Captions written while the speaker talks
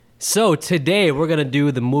So today we're going to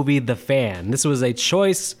do the movie The Fan. This was a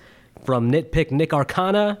choice from Nitpick Nick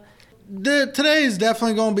Arcana. Today is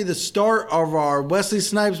definitely going to be the start of our Wesley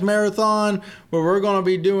Snipes marathon, where we're going to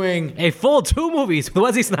be doing A full 2 movies with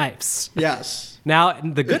Wesley Snipes. Yes. Now,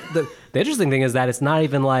 the interesting thing is that it's not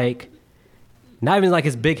even like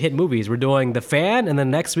his big hit movies. We're doing The Fan, and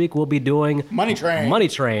then next week we'll be doing Money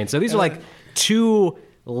Train. So these are like 2,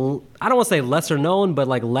 I don't want to say lesser known, but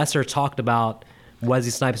like lesser talked about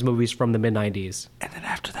Wesley Snipes movies from the mid-90s. And then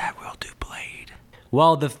after that, we'll do Blade.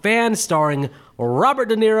 Well, The Fan starring Robert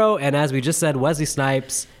De Niro, and as we just said, Wesley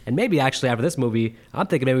Snipes. And maybe actually after this movie, I'm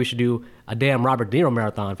thinking maybe we should do a damn Robert De Niro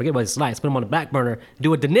marathon. Forget Wesley Snipes, put him on the back burner,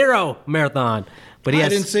 do a De Niro marathon. But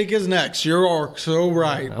Hide and Seek is next. You're so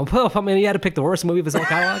right. Well, I mean, you had to pick the worst movie of his whole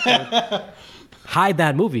catalog. Hide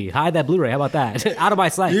that movie. Hide that Blu-ray. How about that? Out of my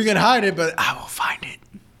sight. You can hide it, but I will find it.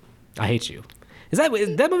 I hate you. Is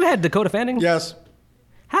that movie had Dakota Fanning? Yes.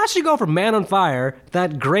 How'd she go from Man on Fire,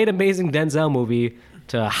 that great, amazing Denzel movie,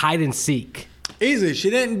 to Hide and Seek? Easy. She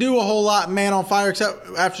didn't do a whole lot in Man on Fire except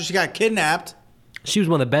after she got kidnapped. She was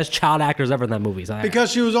one of the best child actors ever in that movie.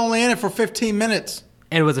 Because she was only in it for 15 minutes.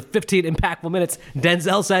 And it was a 15 impactful minutes.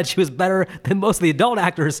 Denzel said she was better than most of the adult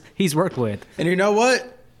actors he's worked with. And you know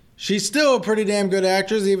what? She's still a pretty damn good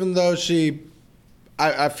actress, even though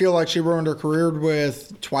I feel like she ruined her career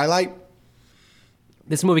with Twilight.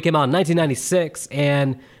 This movie came out in 1996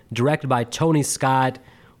 and directed by Tony Scott,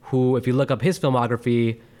 who, if you look up his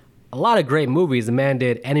filmography, a lot of great movies. The man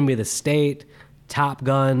did Enemy of the State, Top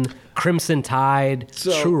Gun, Crimson Tide,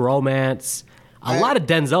 True Romance. A lot of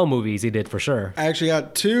Denzel movies he did for sure. I actually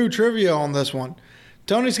got 2 trivia on this one.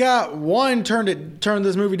 Tony Scott, one, turned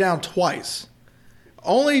this movie down twice.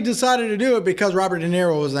 Only decided to do it because Robert De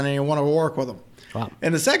Niro was in it and he wanted to work with him. Wow.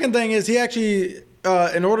 And the second thing is he actually,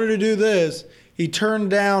 in order to do this, he turned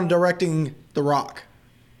down directing The Rock.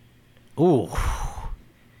 Ooh.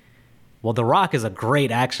 Well, The Rock is a great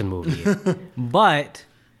action movie. But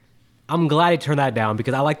I'm glad he turned that down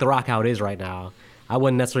because I like The Rock how it is right now. I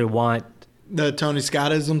wouldn't necessarily want... The Tony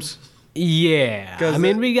Scott-isms? Yeah. I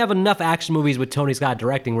mean, we have enough action movies with Tony Scott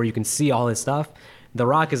directing where you can see all his stuff. The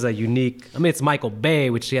Rock is a unique... I mean, it's Michael Bay,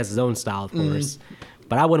 which he has his own style, of course.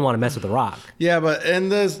 But I wouldn't want to mess with The Rock. Yeah, but and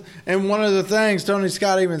one of the things, Tony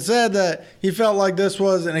Scott even said that he felt like this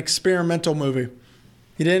was an experimental movie.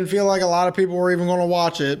 He didn't feel like a lot of people were even going to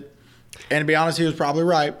watch it. And to be honest, he was probably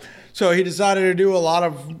right. So he decided to do a lot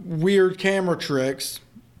of weird camera tricks.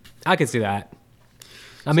 I could see that.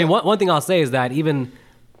 I mean, one thing I'll say is that even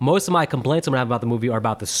most of my complaints I'm going to have about the movie are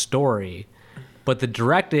about the story. But the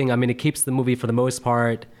directing, I mean, it keeps the movie, for the most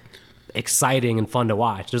part, exciting and fun to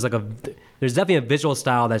watch. There's definitely a visual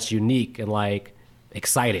style that's unique and, like,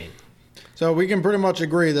 exciting. So we can pretty much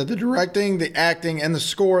agree that the directing, the acting, and the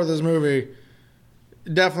score of this movie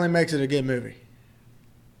definitely makes it a good movie.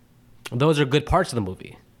 Those are good parts of the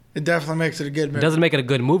movie. It definitely makes it a good movie. It doesn't make it a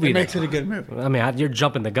good movie. It makes it a good movie. I mean, you're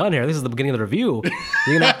jumping the gun here. This is the beginning of the review.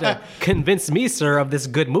 You're going to have to convince me, sir, of this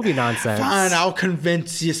good movie nonsense. Fine, I'll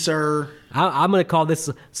convince you, sir. I'm going to call this,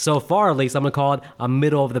 so far at least, I'm going to call it a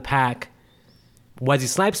middle-of-the-pack Wesley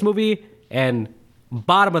Snipes movie and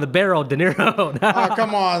bottom of the barrel De Niro. Oh,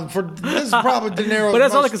 come on. This is probably De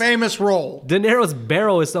Niro's most famous role. De Niro's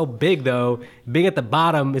barrel is so big, though. Being at the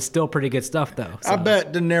bottom is still pretty good stuff, though. So. I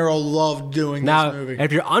bet De Niro loved doing this movie. Now,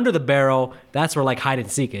 if you're under the barrel, that's where, like, hide and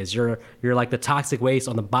seek is. You're like the toxic waste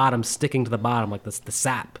on the bottom sticking to the bottom, like the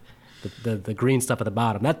sap. The green stuff at the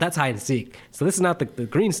bottom. That's hide and seek. So this is not the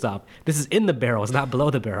green stuff. This is in the barrel. It's not below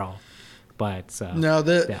the barrel. But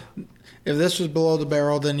if this was below the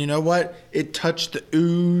barrel, then you know what? It touched the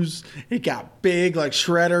ooze. It got big like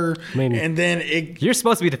Shredder. I mean, and then you're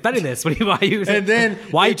supposed to be defending this. Why you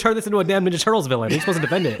turn this into a damn Ninja Turtles villain? You're supposed to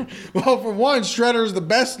defend it. Well, for one, Shredder's the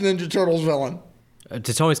best Ninja Turtles villain.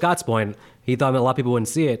 To Tony Scott's point, he thought that a lot of people wouldn't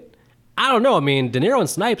see it. I don't know. I mean, De Niro and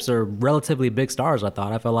Snipes are relatively big stars, I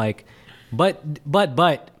thought. I felt like, but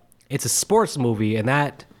it's a sports movie, and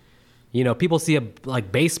that, you know, people see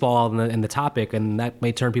like baseball in the topic, and that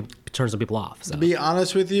may turn some people off. So. To be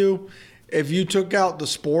honest with you, if you took out the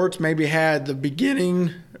sports, maybe had the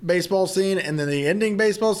beginning baseball scene and then the ending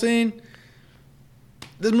baseball scene,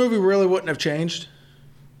 this movie really wouldn't have changed.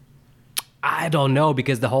 I don't know,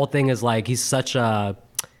 because the whole thing is like he's a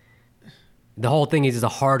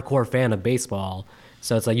hardcore fan of baseball,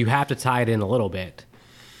 so it's like you have to tie it in a little bit.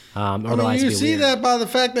 You see that by the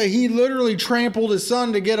fact that he literally trampled his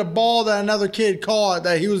son to get a ball that another kid caught.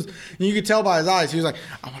 You could tell by his eyes. He was like,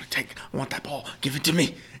 I want that ball. Give it to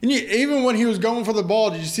me. And even when he was going for the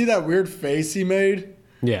ball, did you see that weird face he made?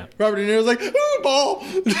 Yeah. Robert De Niro was like, ooh, ball.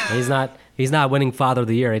 He's not winning Father of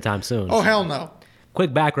the Year anytime soon. Oh, hell no.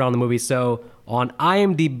 quick background on the movie. So on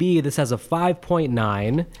IMDb, this has a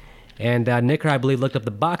 5.9. And Nicker, I believe, looked up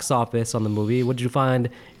the box office on the movie. What did you find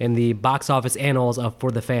in the box office annals of For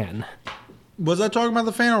the Fan? Was I talking about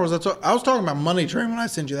The Fan, or was I was talking about Money Train when I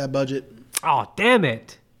sent you that budget? Oh, damn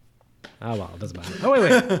it. Oh, well, it doesn't matter. Oh,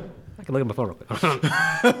 wait. I can look at my phone real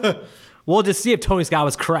quick. We'll just see if Tony Scott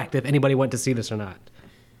was correct, if anybody went to see this or not.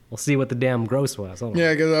 We'll see what the damn gross was. Hold on.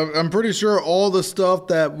 Yeah, because I'm pretty sure all the stuff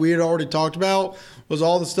that we had already talked about was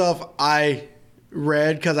all the stuff I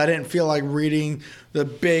read, because I didn't feel like reading the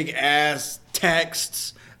big-ass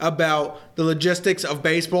texts about the logistics of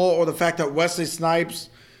baseball, or the fact that Wesley Snipes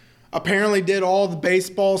apparently did all the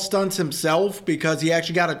baseball stunts himself because he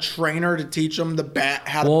actually got a trainer to teach him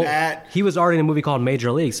how to bat. He was already in a movie called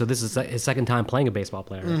Major League, so this is his second time playing a baseball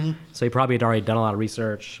player. Mm-hmm. So he probably had already done a lot of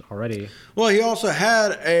research already. Well, he also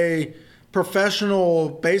had a professional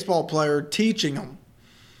baseball player teaching him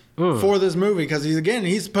for this movie, because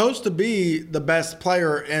he's supposed to be the best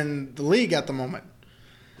player in the league at the moment.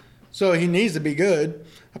 So he needs to be good.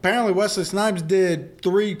 Apparently, Wesley Snipes did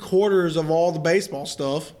 3/4 of all the baseball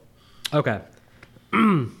stuff. Okay.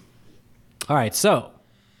 All right, so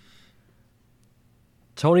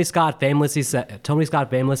Tony Scott famously said,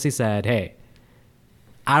 "Hey,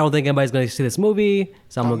 I don't think anybody's going to see this movie,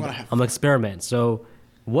 so I'm going to experiment." So,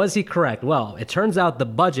 was he correct? Well, it turns out the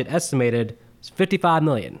budget estimated is $55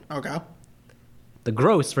 million. Okay. The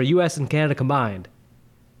gross for U.S. and Canada combined,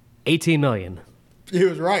 $18 million. He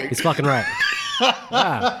was right. He's fucking right.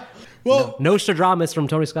 Yeah. Well, no Nostradamus from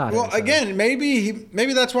Tony Scott. Well, again, maybe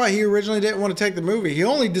that's why he originally didn't want to take the movie. He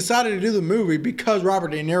only decided to do the movie because Robert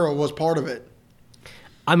De Niro was part of it.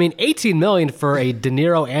 I mean, $18 million for a De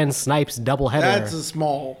Niro and Snipes doubleheader. That is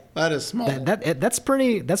small. That's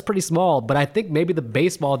pretty small. But I think maybe the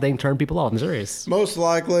baseball thing turned people off. I'm serious. Most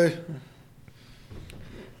likely.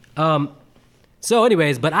 So,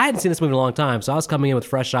 anyways, but I hadn't seen this movie in a long time, so I was coming in with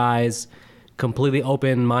fresh eyes, completely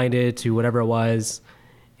open-minded to whatever it was.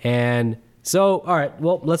 And so, all right,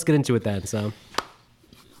 well, let's get into it then. So,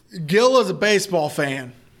 Gil is a baseball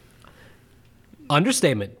fan.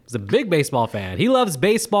 Understatement. He's a big baseball fan. He loves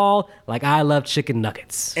baseball like I love chicken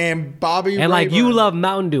nuggets. And Bobby and Rayburn. Like you love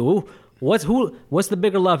Mountain Dew. What's the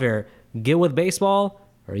bigger love here? Gil with baseball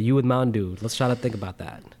or you with Mountain Dew? Let's try to think about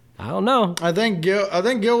that. I don't know. I think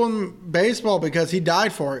Gil with baseball because he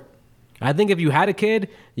died for it. I think if you had a kid,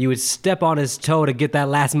 you would step on his toe to get that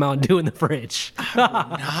last Mountain Dew in the fridge.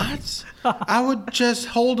 Not. I would just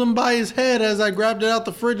hold him by his head as I grabbed it out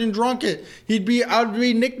the fridge and drunk it. I would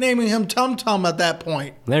be nicknaming him Tum Tum at that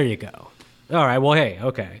point. There you go. All right. Well, hey,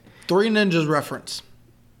 okay. Three Ninjas reference.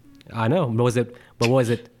 I know. Was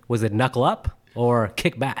it Knuckle Up or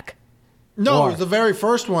Kick Back? No, it was the very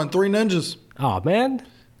first one. Three Ninjas. Oh man,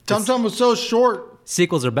 Tum Tum was so short.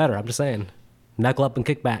 Sequels are better. I'm just saying. Knuckle Up and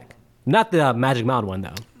Kick Back. Not the Magic Mountain one,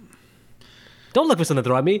 though. Don't look for something to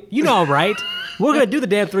throw at me. You know I'm right. We're going to do the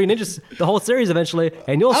damn Three Ninjas, the whole series eventually,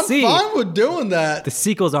 and you'll see. I'm fine with doing that. The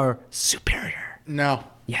sequels are superior. No.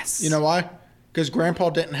 Yes. You know why? Because Grandpa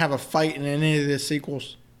didn't have a fight in any of the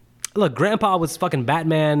sequels. Look, Grandpa was fucking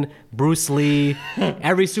Batman, Bruce Lee,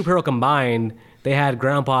 every superhero combined. They had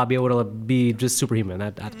Grandpa be able to be just superhuman. I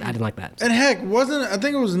didn't like that. And heck, I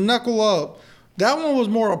think it was Knuckle Up. That one was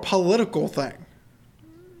more a political thing.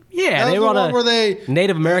 Yeah, they were on a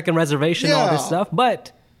Native American reservation, all this stuff,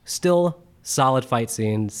 but still solid fight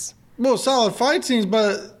scenes. Well, solid fight scenes,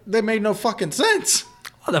 but they made no fucking sense.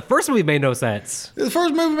 Well, the first movie made no sense. The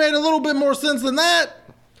first movie made a little bit more sense than that.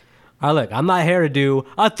 All right, look, I'm not here to do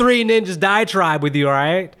a Three Ninjas diatribe with you, all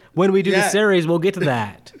right? When we do the series, we'll get to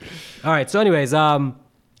that. All right, so anyways, now I'm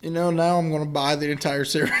going to buy the entire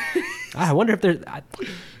series. I wonder if there's...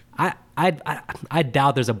 I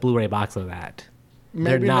doubt there's a Blu-ray box of that.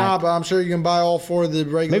 Maybe not, but I'm sure you can buy all four of the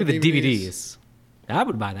regular Maybe the DVDs. I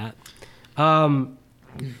would buy that.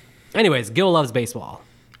 Anyways, Gil loves baseball.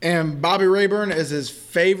 And Bobby Rayburn is his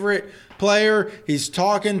favorite player. He's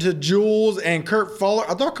talking to Jules and Kurt Fuller.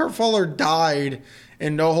 I thought Kurt Fuller died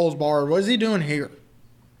in No Holds Barred. What is he doing here?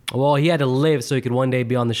 Well, he had to live so he could one day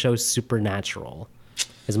be on the show Supernatural,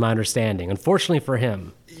 is my understanding. Unfortunately for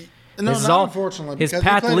him. No, not unfortunately. His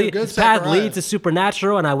path leads to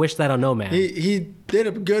Supernatural, and I wish that on no man. He did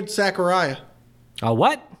a good Zachariah.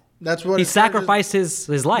 What? That's what he sacrificed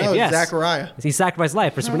his life. No, yes, Zachariah. He sacrificed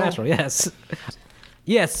life for Supernatural. Yes.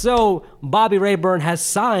 Yes. So Bobby Rayburn has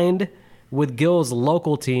signed with Gil's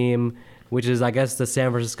local team, which is, I guess, the San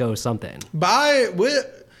Francisco something.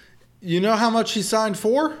 You know how much he signed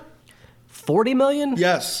for? $40 million?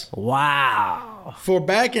 Yes. Wow. For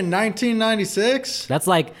back in 1996. That's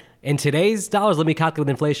like. In today's dollars, let me calculate with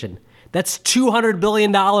inflation. That's $200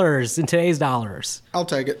 billion in today's dollars. I'll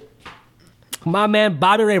take it. My man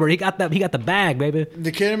Bobby Rayburn, he got the bag, baby.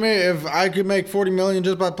 You kidding me? If I could make $40 million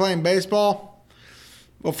just by playing baseball,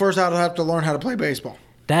 well, first I'd have to learn how to play baseball.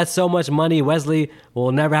 That's so much money. Wesley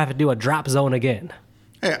will never have to do a drop zone again.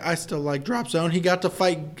 Hey, I still like Drop Zone. He got to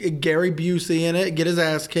fight Gary Busey in it, get his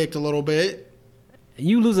ass kicked a little bit.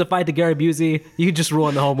 You lose a fight to Gary Busey, you just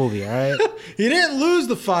ruined the whole movie, all right? He didn't lose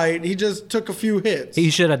the fight. He just took a few hits.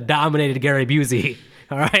 He should have dominated Gary Busey,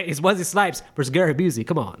 all right? It's Wesley Snipes versus Gary Busey.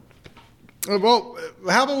 Come on. Well,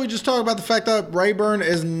 how about we just talk about the fact that Rayburn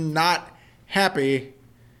is not happy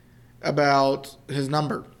about his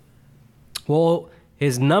number? Well,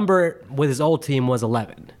 his number with his old team was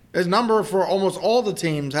 11. His number for almost all the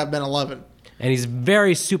teams have been 11. And he's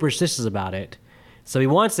very superstitious about it. So he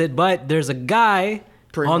wants it, but there's a guy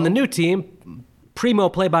on the new team, Primo,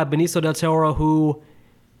 played by Benicio del Toro, who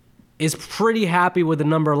is pretty happy with the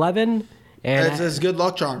number 11. And It's his good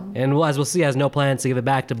luck charm. And as we'll see, has no plans to give it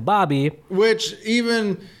back to Bobby. Which he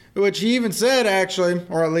even said, actually,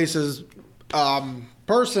 or at least his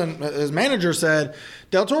his manager said,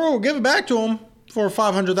 Del Toro will give it back to him for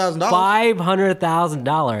 $500,000.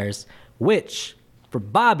 $500,000, which for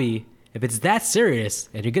Bobby, if it's that serious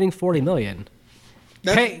and you're getting $40 million,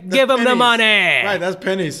 give him pennies. the money. Right, that's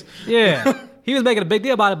pennies. Yeah, he was making a big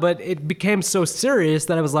deal about it, but it became so serious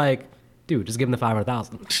that I was like, dude, just give him the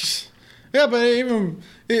 $500,000. Yeah, but even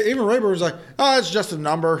Rayburn was like, oh, it's just a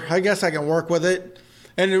number. I guess I can work with it.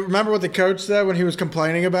 And remember what the coach said when he was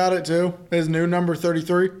complaining about it, too? His new number,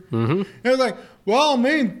 33? Mm-hmm. He was like, well, I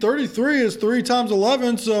mean, 33 is 3 times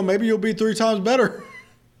 11, so maybe you'll be 3 times better.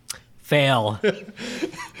 Fail.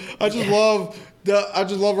 I just love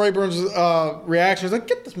Rayburn's reaction. He's like,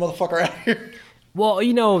 get this motherfucker out of here. Well,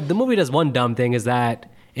 the movie does one dumb thing is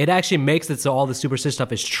that it actually makes it so all the superstitious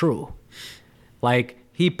stuff is true. Like,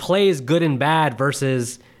 he plays good and bad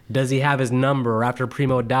versus does he have his number after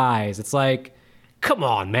Primo dies? It's like, come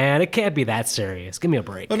on, man. It can't be that serious. Give me a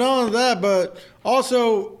break. But not only that, but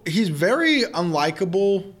also he's very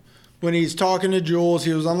unlikable when he's talking to Jules.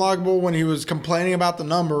 He was unlikable when he was complaining about the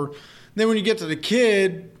number. Then when you get to the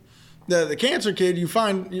kid, the cancer kid,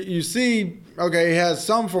 you see, okay, he has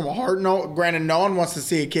some form of heart. No, granted, no one wants to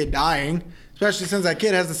see a kid dying, especially since that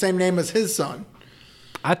kid has the same name as his son.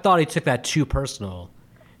 I thought he took that too personal,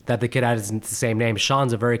 that the kid has the same name.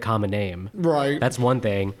 Sean's a very common name. Right. That's one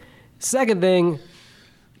thing. Second thing,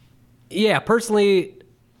 yeah, personally,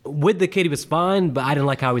 with the kid, he was fine, but I didn't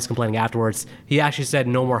like how he was complaining afterwards. He actually said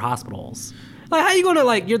no more hospitals. Like, how are you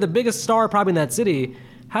going to, you're the biggest star probably in that city.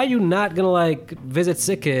 How are you not going to, visit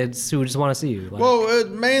sick kids who just want to see you? Well,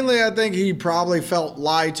 mainly I think he probably felt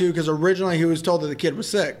lied to because originally he was told that the kid was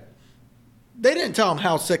sick. They didn't tell him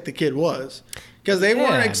how sick the kid was because they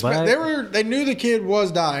weren't they knew the kid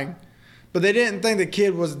was dying, but they didn't think the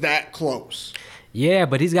kid was that close. Yeah,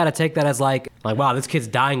 but he's got to take that as wow, this kid's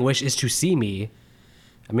dying wish is to see me.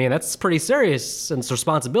 I mean, that's pretty serious and it's a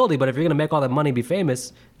responsibility, but if you're going to make all that money and be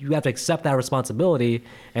famous, you have to accept that responsibility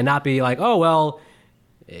and not be like, oh, well,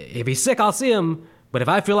 if he's sick, I'll see him. But if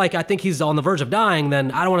I feel like I think he's on the verge of dying,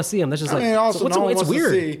 then I don't want to see him. That's just also, no one it's wants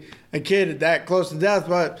weird. to see a kid that close to death,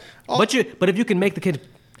 but if you can make the kid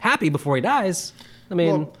happy before he dies, I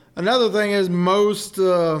mean. Well, another thing is most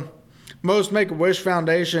Make-A-Wish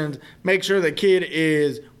foundations make sure the kid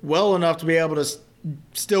is well enough to be able to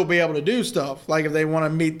still be able to do stuff. Like if they want to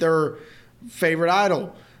meet their favorite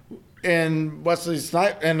idol. In Wesley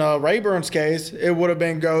Snipes and Rayburn's case, it would have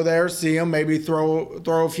been go there, see him, maybe throw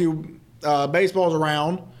a few baseballs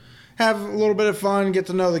around, have a little bit of fun, get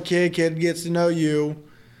to know the kid gets to know you,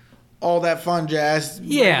 all that fun jazz.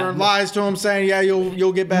 Yeah, Rayburn lies to him saying, "Yeah,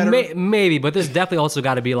 you'll get better." Maybe, but there's definitely also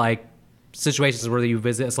got to be situations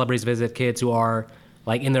where celebrities visit kids who are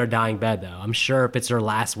in their dying bed. Though I'm sure if it's their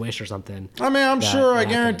last wish or something. I mean, I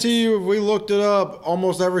guarantee you, if we looked it up,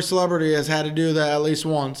 almost every celebrity has had to do that at least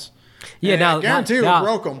once. Yeah, and I guarantee we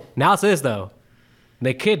broke them. Now it's this though.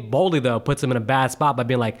 The kid boldly though puts him in a bad spot by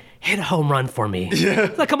being like, "Hit a home run for me." Yeah.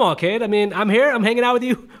 It's like, come on, kid. I mean, I'm here. I'm hanging out with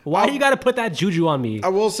you. Why you got to put that juju on me? I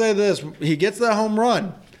will say this: he gets that home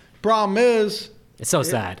run. Problem is, it's so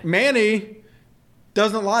sad. Manny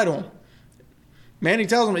doesn't lie to him. Manny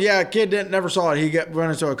tells him, "Yeah, kid never saw it. He run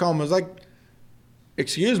into a coma." It's like,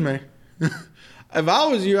 excuse me. If I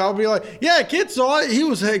was you, I would be like, yeah, kid saw it. He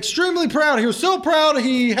was extremely proud. He was so proud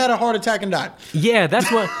he had a heart attack and died. Yeah,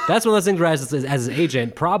 that's one of those things where as an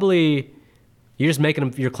agent, probably you're just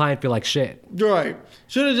making your client feel like shit. Right.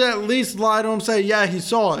 Should have at least lied to him, say, yeah, he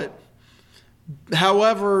saw it.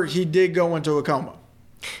 However, he did go into a coma.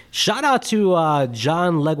 Shout out to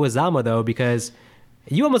John Leguizamo, though, because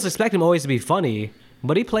you almost expect him always to be funny,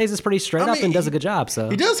 But he plays this pretty straight up and does a good job. So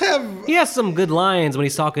he does have. He has some good lines when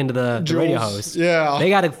he's talking to the radio host. Yeah, they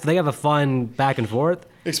have a fun back and forth.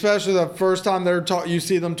 Especially the first time you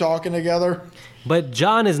see them talking together. But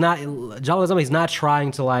John Leguizamo, he's not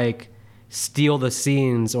trying to like steal the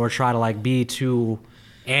scenes or try to like be too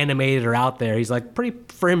animated or out there. He's like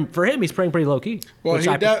for him he's playing pretty low key. Well, he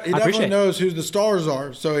definitely knows who the stars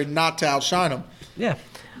are, so he not to outshine them. Yeah.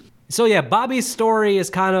 So yeah, Bobby's story is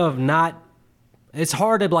kind of not. It's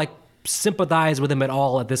hard to like sympathize with him at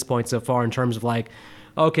all at this point so far in terms of like,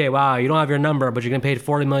 okay, wow, you don't have your number, but you're getting paid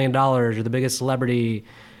 $40 million. You're the biggest celebrity.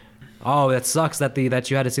 Oh, that sucks that you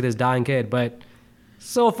had to see this dying kid. But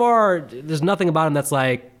so far, there's nothing about him that's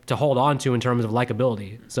like to hold on to in terms of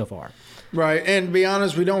likability so far. Right, and to be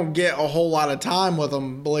honest, we don't get a whole lot of time with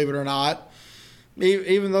him, believe it or not.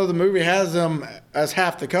 Even though the movie has him as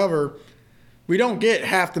half the cover, we don't get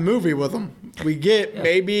half the movie with him. We get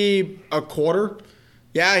maybe a quarter.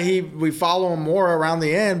 Yeah, we follow him more around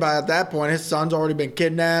the end, but at that point, his son's already been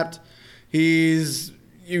kidnapped.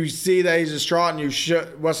 You see that he's distraught,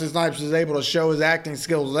 and Wesley Snipes is able to show his acting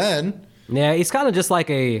skills then. Yeah, he's kind of just like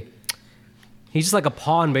he's just like a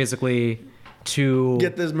pawn, basically, to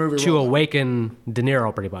get this movie to awaken De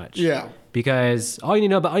Niro, pretty much. Yeah, because the only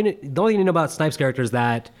thing you know about Snipes' character is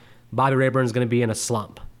that Bobby Rayburn is going to be in a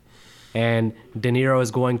slump, and De Niro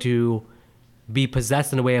is going to be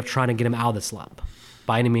possessed in a way of trying to get him out of the slump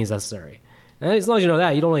by any means necessary. And as long as you know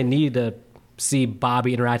that, you don't really need to see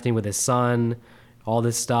Bobby interacting with his son, all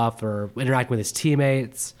this stuff, or interacting with his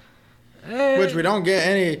teammates. Which we don't get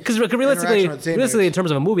any. Because realistically, in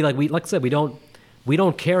terms of a movie, like I said, we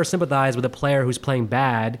don't care or sympathize with a player who's playing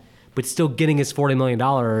bad, but still getting his $40 million.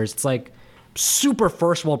 It's like super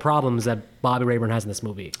first world problems that Bobby Rayburn has in this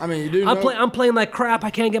movie. I mean, you do. I'm playing like crap.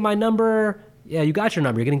 I can't get my number. Yeah, you got your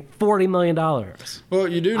number. You're getting $40 million. Well,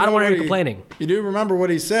 you do. I don't want to hear you complaining. You do remember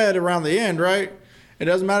what he said around the end, right? It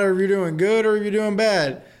doesn't matter if you're doing good or if you're doing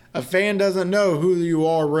bad. A fan doesn't know who you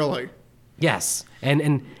are really. Yes,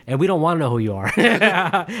 and we don't want to know who you are.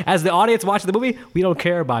 As the audience watching the movie, we don't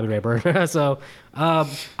care, Bobby Rayburn. So, all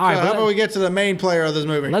right. How about we get to the main player of this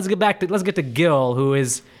movie? Let's get to Gil, who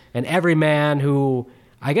is an everyman who,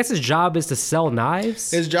 I guess his job is to sell knives.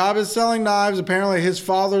 His job is selling knives. Apparently, his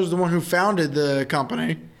father's the one who founded the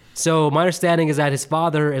company. So my understanding is that his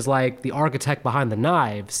father is like the architect behind the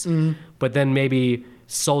knives, but then maybe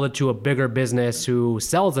sold it to a bigger business who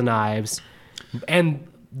sells the knives, and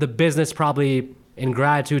the business probably, in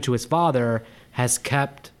gratitude to his father, has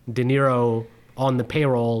kept De Niro on the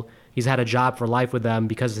payroll. He's had a job for life with them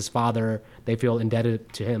because his father, they feel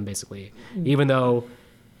indebted to him, basically. Even though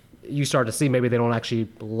you start to see maybe they don't actually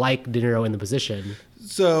like De Niro in the position.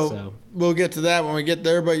 So we'll get to that when we get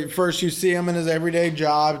there. But first you see him in his everyday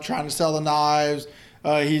job trying to sell the knives.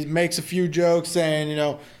 He makes a few jokes saying,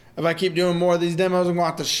 if I keep doing more of these demos, I'm going to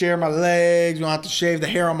have to share my legs. I'm going to have to shave the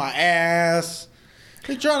hair on my ass.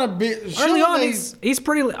 He's trying to be... Early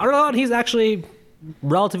on, he's actually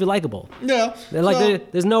relatively likable. Yeah.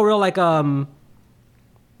 There's no real,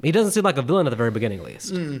 he doesn't seem like a villain at the very beginning, at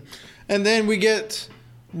least. And then we get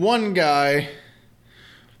one guy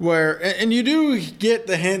where... And you do get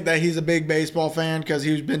the hint that he's a big baseball fan because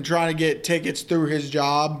he's been trying to get tickets through his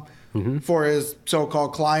job for his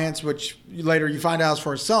so-called clients, which later you find out is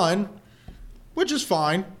for his son, which is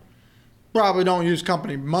fine. Probably don't use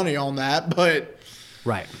company money on that, but...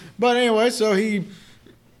 Right. But anyway, so he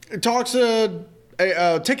talks to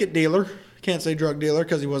a ticket dealer. Can't say drug dealer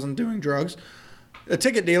because he wasn't doing drugs. A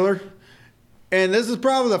ticket dealer. And this is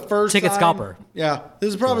probably the first ticket scalper. Yeah. This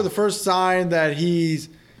is probably the first sign that he's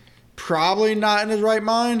probably not in his right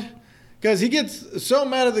mind. Because he gets so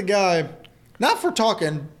mad at the guy, not for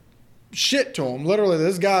talking shit to him. Literally,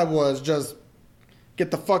 this guy was just, get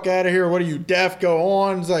the fuck out of here. What are you, deaf? Go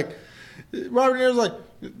on. It's like, Robert De Niro's like,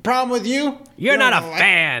 problem with you? You're not a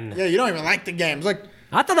fan. Yeah, you don't even like the game. It's like,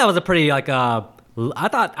 I thought that was a pretty I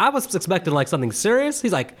thought I was expecting something serious.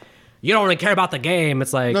 He's like, you don't really care about the game.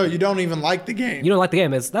 It's like, no, you don't even like the game. You don't like the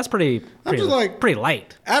game. That's pretty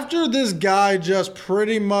light. After this guy just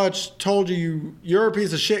pretty much told you're a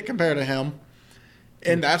piece of shit compared to him,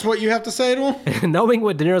 and that's what you have to say to him. Knowing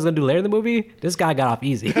what De Niro's gonna do later in the movie, this guy got off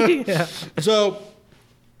easy. Yeah. So.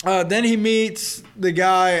 Then he meets the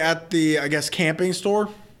guy at the, I guess, camping store.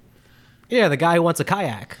 Yeah, the guy who wants a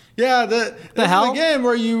kayak. Yeah, the hell? Again,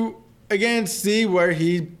 where you see where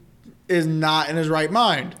he is not in his right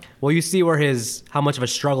mind. Well, you see how much of a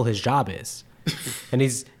struggle his job is, and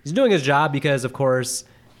he's doing his job because, of course,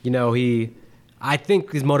 I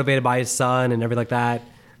think he's motivated by his son and everything like that.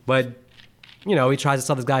 But he tries to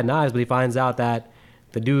sell this guy knives, but he finds out that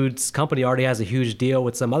the dude's company already has a huge deal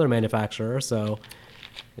with some other manufacturer, so.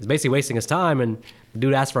 is basically wasting his time. And the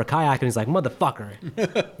dude asks for a kayak, and he's like, "Motherfucker,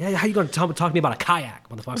 yeah, how you gonna talk to me about a kayak,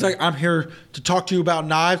 motherfucker?" It's like, I'm here to talk to you about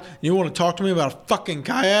knives. You want to talk to me about a fucking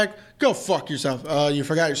kayak? Go fuck yourself. You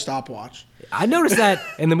forgot your stopwatch. I noticed that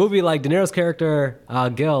in the movie, like De Niro's character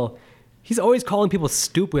Gil, he's always calling people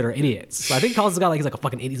stupid or idiots. So I think he calls this guy like he's like a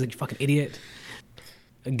fucking idiot. He's like, "You fucking idiot."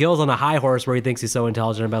 Gil's on a high horse where he thinks he's so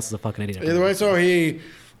intelligent, and Bess's a fucking idiot. Either way, so he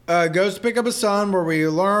goes to pick up his son, where we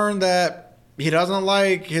learn that he doesn't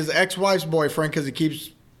like his ex-wife's boyfriend because he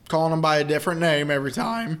keeps calling him by a different name every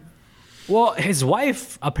time. Well, his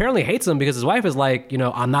wife apparently hates him because his wife is like,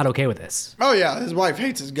 I'm not okay with this. Oh, yeah, his wife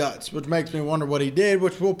hates his guts, which makes me wonder what he did,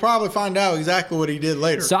 which we'll probably find out exactly what he did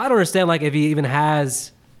later. So I don't understand, like, if he even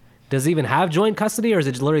does he even have joint custody, or is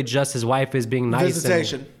it literally just his wife is being nice?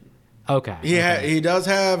 Visitation. Okay. He does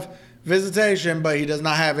have visitation, but he does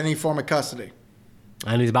not have any form of custody.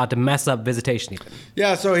 And he's about to mess up visitation even.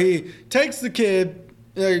 Yeah, so he takes the kid.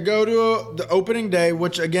 They go to the opening day,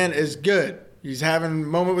 which again is good. He's having a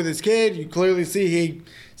moment with his kid. You clearly see he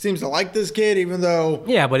seems to like this kid, even though...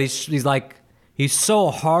 Yeah, but he's like... He's so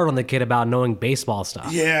hard on the kid about knowing baseball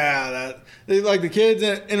stuff. Yeah, the kid's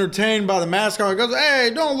entertained by the mascot. He goes, "Hey,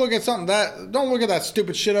 don't look at don't look at that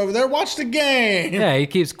stupid shit over there. Watch the game." Yeah, he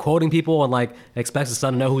keeps quoting people and like expects his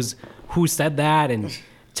son to know who said that and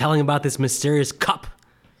telling about this mysterious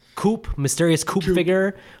Coop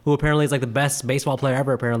figure who apparently is like the best baseball player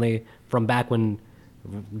ever, apparently from back when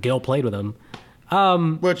Gil played with him.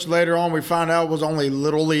 Which later on we find out was only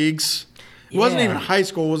little leagues. It wasn't even high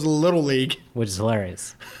school, it was little league. Which is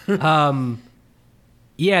hilarious.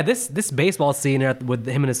 Yeah, this baseball scene with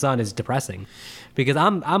him and his son is depressing. Because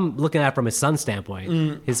I'm looking at it from his son's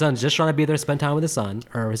standpoint. His son's just trying to be there to spend time with his son,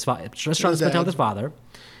 or just trying to spend time with his father.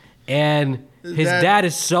 And his dad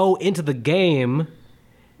is so into the game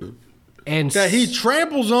and that he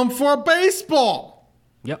tramples him for a baseball.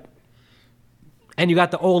 Yep. And you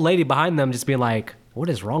got the old lady behind them just being like, "What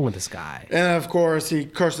is wrong with this guy?" And of course, he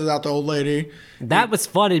curses out the old lady. That was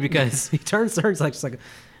funny because he turns to her and is like, just like,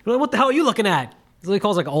 "What the hell are you looking at?" So he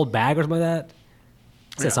calls like an old bag or something like that.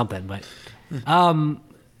 He said something, but and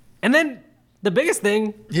then the biggest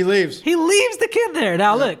thing, he leaves the kid there.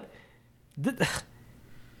 Now look,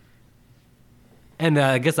 and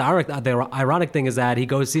I guess the ironic thing is that he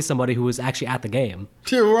goes to see somebody who was actually at the game.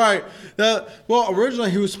 You're right. Well,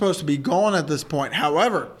 originally he was supposed to be gone at this point.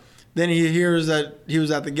 However, then he hears that he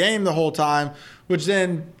was at the game the whole time, which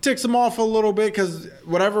then ticks him off a little bit because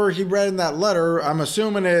whatever he read in that letter, I'm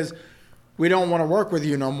assuming is, "We don't want to work with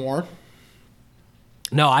you no more."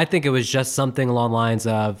 No, I think it was just something along the lines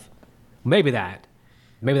of maybe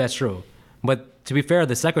that's true. But to be fair,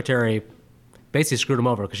 the secretary basically screwed him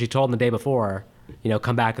over because she told him the day before,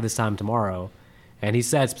 come back at this time tomorrow. And he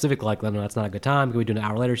said specifically, like, "No, that's not a good time. Can we do it an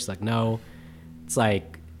hour later?" She's like, "No." It's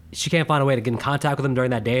like she can't find a way to get in contact with him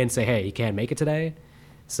during that day and say, "Hey, you can't make it today."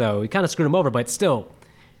 So he kind of screwed him over, but still,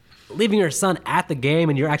 leaving your son at the game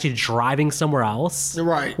and you're actually driving somewhere else.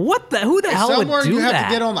 Right. Who the hell would do that? Somewhere you have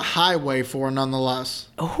to get on the highway for, nonetheless.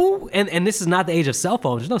 Who? And this is not the age of cell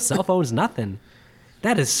phones. There's no cell phones, nothing.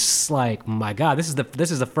 That is like, my God, this is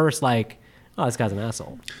the first like, oh, this guy's an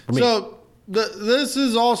asshole. For me. So this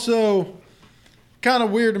is also kind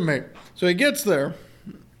of weird to me. So he gets there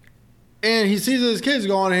and he sees his kids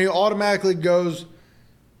gone and he automatically goes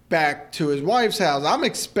back to his wife's house. I'm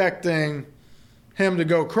expecting him to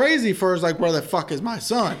go crazy first, like, where the fuck is my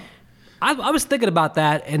son? I was thinking about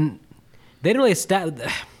that, and they didn't really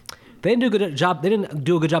they didn't do a good job. They didn't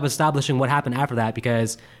do a good job establishing what happened after that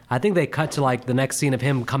because I think they cut to like the next scene of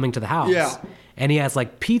him coming to the house. Yeah, and he has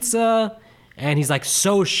like pizza, and he's like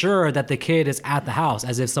so sure that the kid is at the house,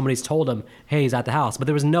 as if somebody's told him, "Hey, he's at the house." But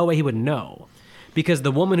there was no way he would know because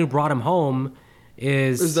the woman who brought him home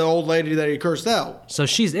is the old lady that he cursed out. So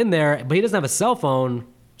she's in there, but he doesn't have a cell phone.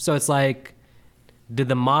 So it's like, did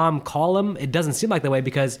the mom call him? It doesn't seem like that way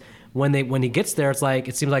because when he gets there, it's like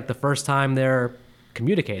it seems like the first time they're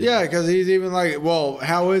communicating. Yeah, because he's even like, "Well,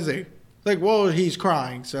 how is he?" Like, well, he's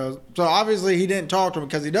crying. So obviously he didn't talk to him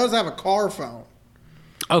because he does have a car phone.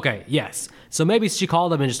 Okay, yes. So maybe she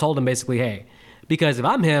called him and just told him basically, "Hey," because if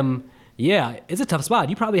I'm him, yeah, it's a tough spot.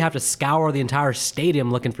 You probably have to scour the entire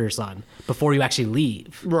stadium looking for your son before you actually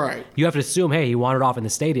leave. Right. You have to assume, hey, he wandered off in the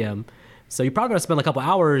stadium. So you probably got to spend a couple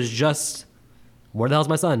hours just, where the hell's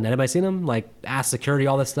my son? Anybody seen him? Like, ask security,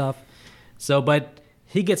 all this stuff. So, but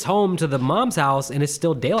he gets home to the mom's house and it's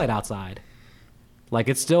still daylight outside. Like,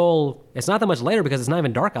 it's not that much later because it's not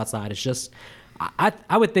even dark outside. It's just,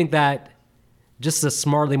 I would think that just a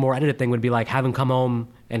smartly more edited thing would be like, have him come home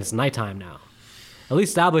and it's nighttime now. At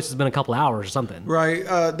least established it's been a couple hours or something. Right.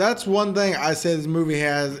 That's one thing I say this movie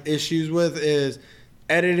has issues with is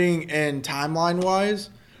editing and timeline wise.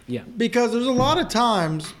 Yeah. Because there's a lot of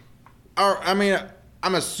times,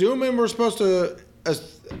 I'm assuming we're supposed to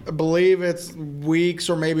believe it's weeks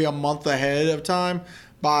or maybe a month ahead of time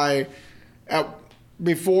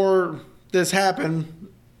before this happened.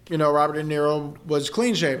 Robert De Niro was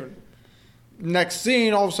clean shaven. Next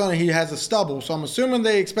scene, all of a sudden he has a stubble. So I'm assuming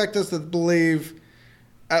they expect us to believe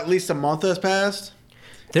at least a month has passed.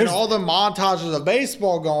 And all the montages of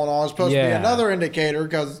baseball going on is supposed to be another indicator,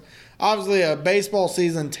 because obviously a baseball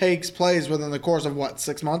season takes place within the course of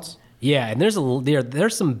 6 months? Yeah, and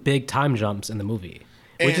there's some big time jumps in the movie,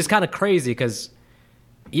 which is kind of crazy because,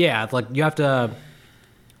 it's like you have to.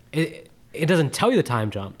 It doesn't tell you the time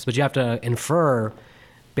jumps, but you have to infer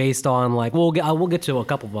based on we'll get to a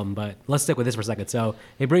couple of them, but let's stick with this for a second. So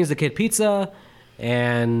he brings the kid pizza,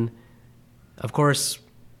 and of course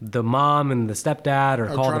the mom and the stepdad are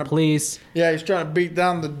calling the police. Yeah, he's trying to beat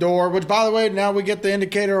down the door, which, by the way, now we get the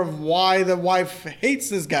indicator of why the wife hates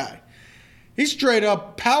this guy. He straight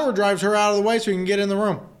up power drives her out of the way so he can get in the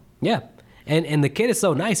room. Yeah, and the kid is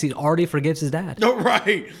so nice, he already forgives his dad. Oh,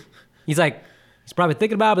 right. He's probably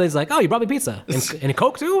thinking about it, but he's like, oh, you brought me pizza. And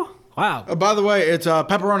Coke too? Wow. By the way, it's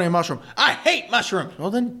pepperoni and mushroom. I hate mushrooms. Well,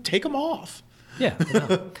 then take them off. Yeah.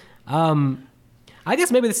 I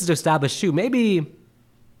guess maybe this is to establish, too, maybe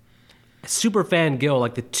Superfan Gil,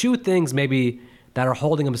 the two things maybe that are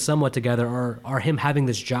holding him somewhat together are him having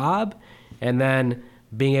this job and then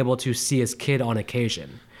being able to see his kid on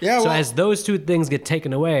occasion. Yeah, so as those two things get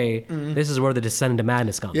taken away, this is where the descent into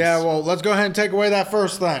madness comes. Yeah, well, let's go ahead and take away that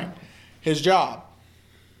first thing. His job.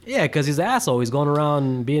 Yeah, because he's an asshole. He's going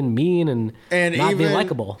around being mean and not being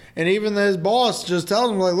likable. And even his boss just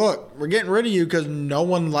tells him, look, we're getting rid of you because no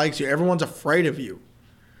one likes you. Everyone's afraid of you.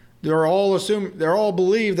 They're all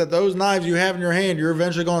believe that those knives you have in your hand, you're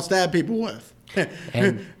eventually going to stab people with.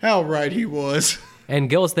 And how right he was. And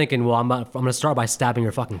Gil's thinking, well, I'm going to start by stabbing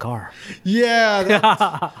your fucking car.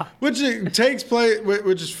 Yeah, which takes place,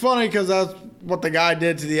 which is funny because that's what the guy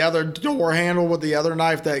did to the other door handle with the other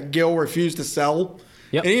knife that Gil refused to sell.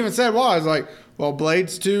 Yep. And he even said, well, I was like, well,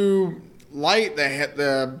 blade's too light,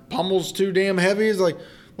 the pummel's too damn heavy. He's like,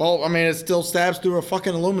 well, it still stabs through a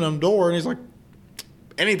fucking aluminum door. And he's like,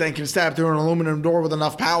 anything can stab through an aluminum door with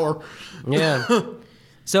enough power. Yeah.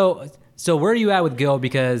 So where are you at with Gil?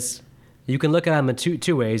 Because you can look at him in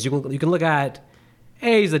two ways. You can look at,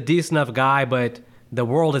 hey, he's a decent enough guy, but the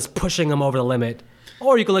world is pushing him over the limit.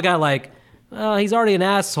 Or you can look at he's already an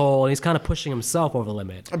asshole and he's kind of pushing himself over the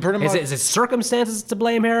limit. Is it circumstances to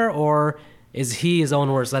blame here, or is he his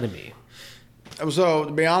own worst enemy? So,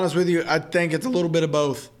 to be honest with you, I think it's a little bit of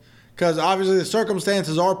both. Because obviously the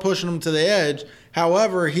circumstances are pushing him to the edge.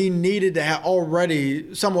 However, he needed to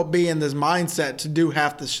already somewhat be in this mindset to do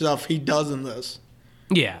half the stuff he does in this.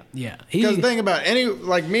 Yeah. Because think about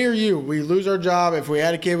it, me or you, we lose our job. If we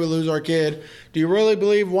had a kid, we lose our kid. Do you really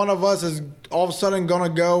believe one of us is all of a sudden going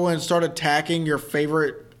to go and start attacking your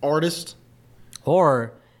favorite artist?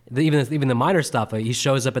 Or even the minor stuff. He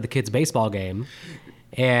shows up at the kid's baseball game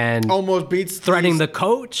and almost beats threatening the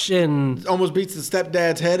coach and almost beats the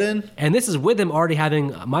stepdad's head in. And this is with him already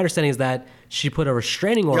having. My understanding is that she put a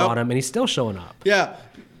restraining order on him, and he's still showing up. Yeah.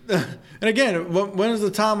 And again, when is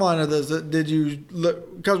the timeline of this? Did you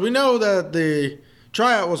look? Because we know that the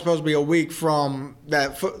tryout was supposed to be a week from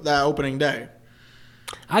that opening day.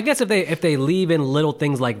 I guess if they leave in little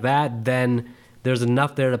things like that, then there's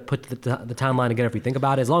enough there to put the timeline together if you think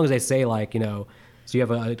about it. As long as they say so you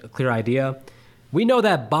have a clear idea. We know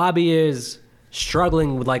that Bobby is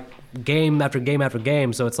struggling with game after game after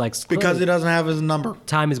game, so it's because he doesn't have his number.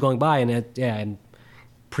 Time is going by, and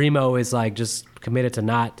Primo is just committed to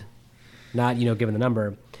not giving the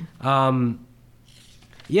number.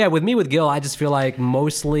 With Gil, I just feel like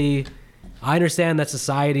mostly I understand that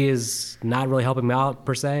society is not really helping him out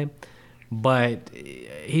per se, but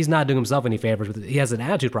he's not doing himself any favors. He has an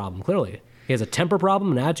attitude problem, clearly. He has a temper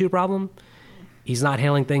problem, an attitude problem. He's not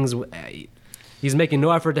handling things. He's making no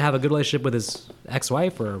effort to have a good relationship with his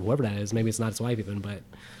ex-wife or whoever that is. Maybe it's not his wife even, but...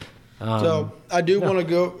 so I do want to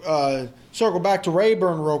go circle back to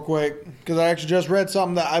Rayburn real quick, because I actually just read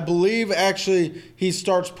something that I believe actually he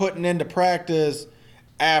starts putting into practice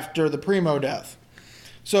after the Primo death.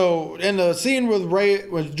 So in the scene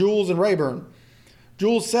with Jules and Rayburn,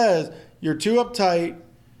 Jules says, you're too uptight,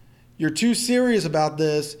 you're too serious about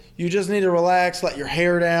this, you just need to relax, let your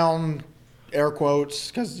hair down, air quotes,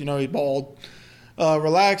 because he's bald.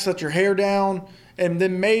 Relax, let your hair down, and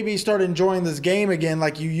then maybe start enjoying this game again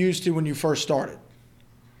like you used to when you first started.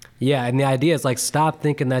 Yeah, and the idea is stop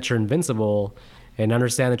thinking that you're invincible and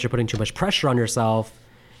understand that you're putting too much pressure on yourself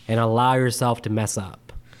and allow yourself to mess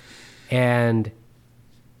up. And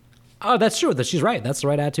Oh, that's true. She's right. That's the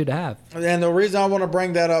right attitude to have. And the reason I want to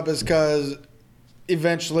bring that up is because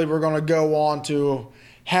eventually we're going to go on to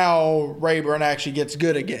how Rayburn actually gets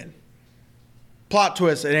good again. Plot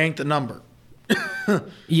twist, it ain't the number.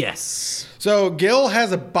 Yes. So Gil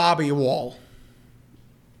has a Bobby wall.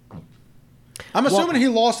 I'm assuming he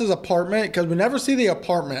lost his apartment because we never see the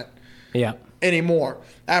apartment Yeah. anymore.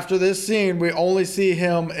 After this scene, we only see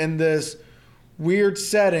him in this weird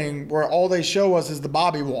setting where all they show us is the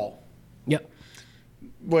Bobby wall, Yep.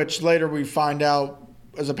 which later we find out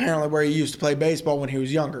is apparently where he used to play baseball when he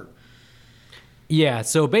was younger. Yeah.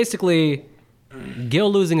 So basically, Gil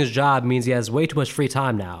losing his job means he has way too much free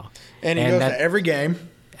time now. And he goes to every game.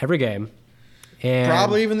 Every game. And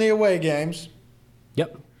Probably even the away games.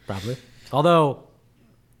 Yep. Probably. Although,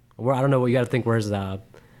 I don't know what you got to think where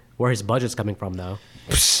his budget's coming from though.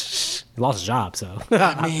 He lost his job, so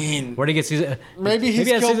I mean, where did he get season? maybe he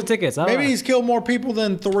has season tickets. I don't Maybe know. he's killed more people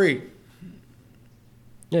than 3.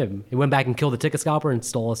 Yeah, he went back and killed the ticket scalper and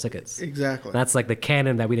stole his tickets. Exactly. That's like the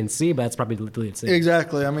canon that we didn't see, but that's probably the deleted scene.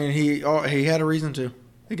 Exactly. I mean, he had a reason to.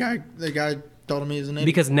 The guy told him he was an idiot.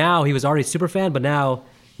 Because now he was already a super fan, but now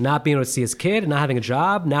not being able to see his kid and not having a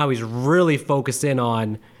job, now he's really focused in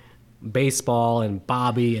on baseball and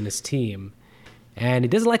Bobby and his team. And he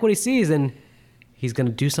doesn't like what he sees, and he's going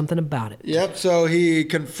to do something about it. Yep. So he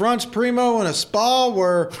confronts Primo in a spa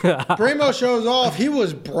where Primo shows off. He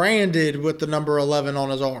was branded with the number 11 on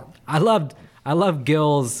his arm. I love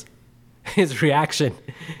Gil's his reaction.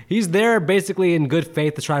 He's there basically in good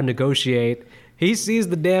faith to try to negotiate. He sees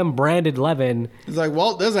the damn branded 11. He's like,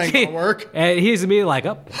 well, this ain't going to work. And he's immediately like,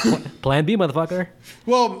 oh, plan B, motherfucker.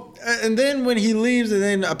 Well, and then when he leaves and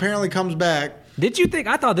then apparently comes back. Did you think?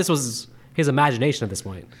 I thought this was his imagination at this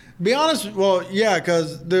point. Be honest, well, yeah,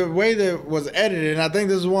 because the way that it was edited, and I think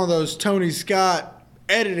this is one of those Tony Scott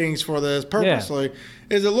editings for this purposely,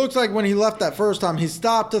 is it looks like when he left that first time, he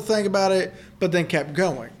stopped to think about it, but then kept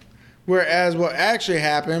going. Whereas what actually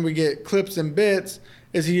happened, we get clips and bits,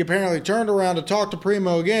 is he apparently turned around to talk to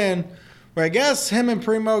Primo again, where I guess him and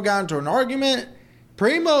Primo got into an argument.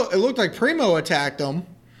 It looked like Primo attacked him,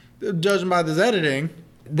 judging by this editing.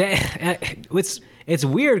 It's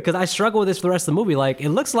weird because I struggle with this for the rest of the movie. Like, it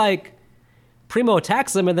looks like Primo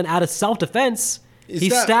attacks him, and then out of self-defense, he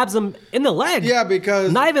stabs him in the leg. Yeah,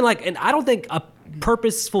 because... Not even like, and I don't think a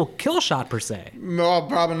purposeful kill shot per se. Well,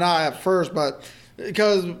 probably not at first, but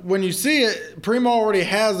because when you see it, Primo already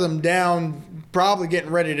has him down, probably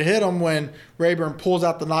getting ready to hit him when Rayburn pulls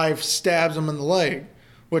out the knife, stabs him in the leg,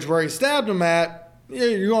 which where he stabbed him at,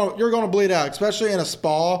 you're going to bleed out, especially in a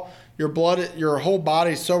spa. Your whole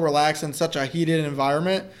body's so relaxed in such a heated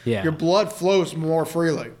environment. Yeah. Your blood flows more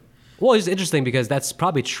freely. Well, it's interesting because that's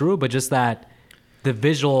probably true, but just that the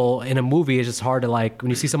visual in a movie is just hard to like, when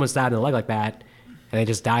you see someone stabbed in the leg like that and they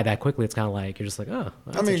just die that quickly, it's kind of like, you're just like, oh,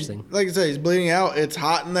 that's interesting. Like I say, he's bleeding out. It's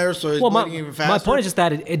hot in there, so he's bleeding even faster. My point is just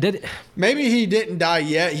that it did. Maybe he didn't die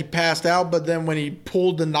yet. He passed out, but then when he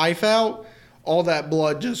pulled the knife out, all that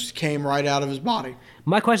blood just came right out of his body.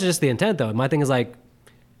 My question is just the intent, though. My thing is like,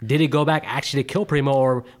 did he go back actually to kill Primo,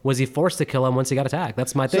 or was he forced to kill him once he got attacked?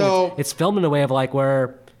 That's my thing. So, it's filmed in a way of like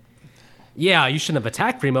where, yeah, you shouldn't have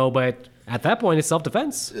attacked Primo, but at that point, it's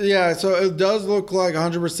self-defense. Yeah, so it does look like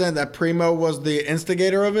 100% that Primo was the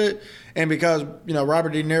instigator of it. And because,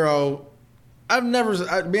 Robert De Niro,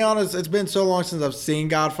 to be honest, it's been so long since I've seen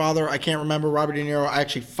Godfather, I can't remember Robert De Niro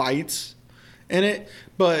actually fights in it.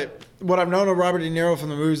 But what I've known of Robert De Niro from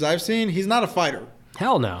the movies I've seen, he's not a fighter.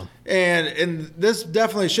 Hell no. And this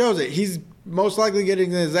definitely shows it. He's most likely getting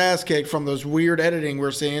his ass kicked from those weird editing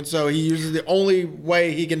we're seeing, so he uses the only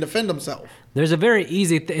way he can defend himself. There's a very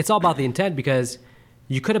easy... it's all about the intent because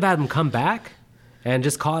you could have had him come back and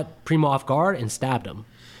just caught Primo off guard and stabbed him.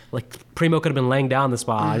 Like, Primo could have been laying down the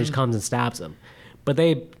spot and he just comes and stabs him. But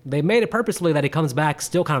they made it purposefully that he comes back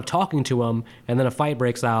still kind of talking to him, and then a fight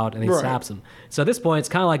breaks out and he stabs him. So at this point, it's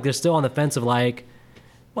kind of like they're still on the fence of like,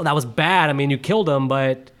 well, that was bad. I mean, you killed him,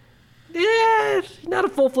 but not a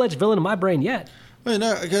full-fledged villain in my brain yet. Well,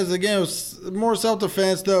 no, because again, it was more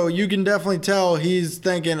self-defense, though. You can definitely tell he's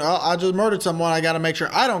thinking, oh, I just murdered someone. I got to make sure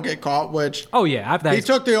I don't get caught, which... Oh, yeah. After that, he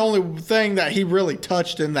took the only thing that he really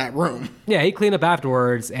touched in that room. Yeah, he cleaned up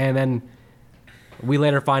afterwards, and then we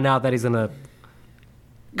later find out that he's going to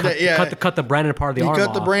cut the branded part of the arm off. He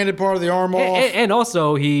cut the branded part of the arm off. And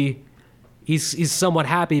also, he's somewhat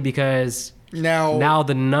happy because... Now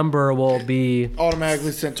the number will be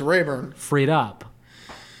automatically sent to Rayburn, freed up.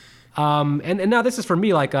 And now this is for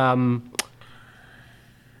me like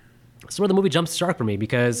it's where the movie jumps the shark for me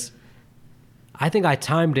because I think I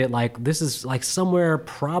timed it like this is like somewhere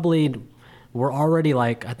probably we're already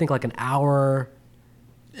like I think like an hour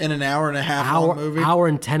in an hour and a half long movie. Hour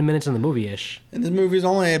and 10 minutes in the movie-ish. And this movie's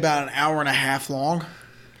only about an hour and a half long.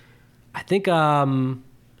 I think,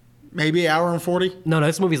 maybe an hour and 40. no,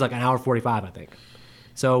 this movie's like an hour 45, I think.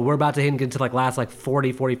 So we're about to get into like last like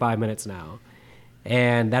 40, 45 minutes now.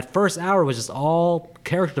 And that first hour was just all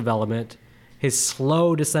character development, his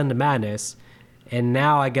slow descent to madness. And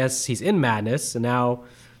now I guess he's in madness, and now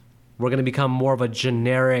we're going to become more of a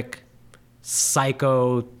generic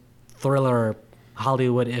psycho thriller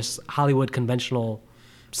Hollywood conventional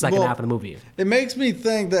second half of the movie. It makes me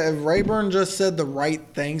think that if Rayburn just said the right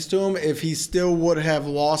things to him, if he still would have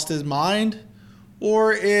lost his mind,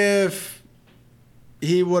 or if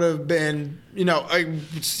he would have been,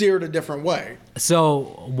 steered a different way.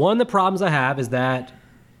 So one of the problems I have is that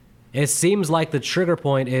it seems like the trigger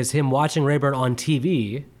point is him watching Rayburn on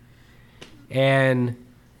TV, and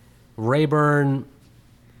Rayburn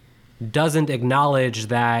doesn't acknowledge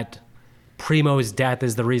that Primo's death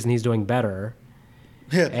is the reason he's doing better.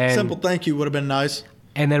 Yeah, simple thank you would have been nice.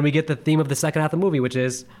 And then we get the theme of the second half of the movie, which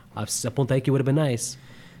is a simple thank you would have been nice.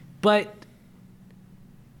 But,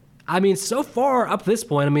 I mean, so far up to this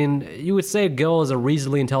point, I mean, you would say Gil is a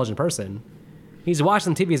reasonably intelligent person. He's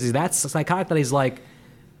watching TV. He's that psychotic that he's like,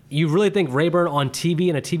 you really think Rayburn on TV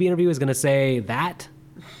in a TV interview is going to say that?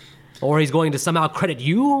 Or he's going to somehow credit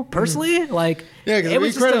you personally? Like, yeah, because if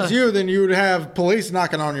he credits you, then you would have police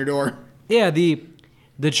knocking on your door. Yeah, the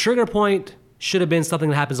trigger point should have been something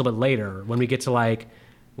that happens a little bit later when we get to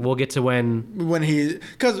we'll get to when he,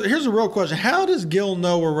 because here's a real question: how does Gil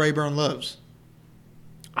know where Rayburn lives?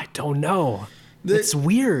 I don't know. It's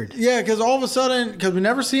weird. Yeah, because all of a sudden, because we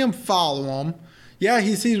never see him follow him. Yeah,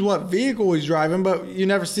 he sees what vehicle he's driving, but you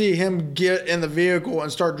never see him get in the vehicle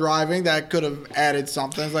and start driving. That could have added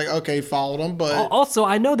something. It's like, okay, he followed him, but also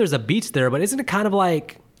I know there's a beach there, but isn't it kind of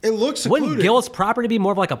like? It looks secluded. Wouldn't Gil's property be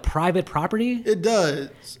more of like a private property? It does.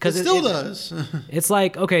 It still does. It's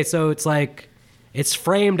like, okay, so it's like, it's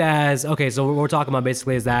framed as, okay, so what we're talking about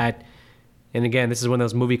basically is that, and again, this is one of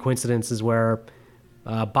those movie coincidences where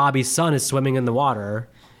Bobby's son is swimming in the water.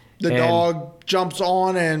 The dog jumps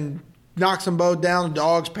on and knocks them both down. The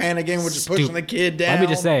dog's panicking, which is pushing the kid down. Let me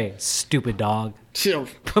just say, stupid dog. Chill.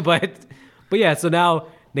 But yeah, so now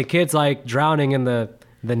the kid's like drowning in the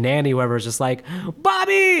nanny, whoever, is just like,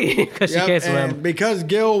 Bobby! Because she can't swim. And because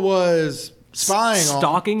Gil was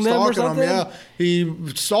stalking them or something? Yeah.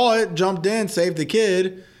 He saw it, jumped in, saved the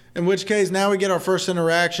kid. In which case, now we get our first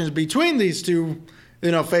interactions between these two,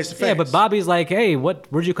 face to face. Yeah, but Bobby's like, hey,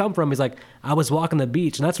 where'd you come from? He's like, I was walking the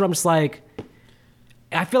beach. And that's where I'm just like,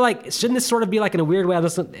 I feel like, shouldn't this sort of be like in a weird way?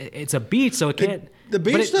 It's a beach, so it can't. The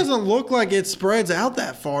beach doesn't look like it spreads out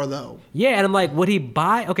that far, though. Yeah, and I'm like, would he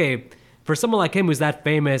buy? Okay, for someone like him who's that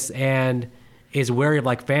famous and is wary of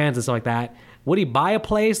like fans and stuff like that, would he buy a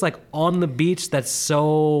place like on the beach that's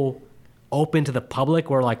so open to the public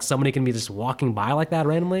where like somebody can be just walking by like that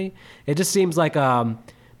randomly? It just seems like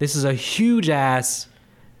this is a huge ass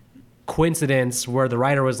coincidence where the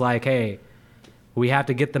writer was like, hey, we have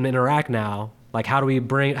to get them to interact now. Like, how do we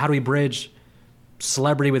bridge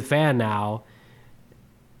celebrity with fan now?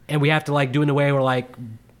 And we have to like do it in a way where like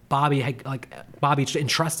Bobby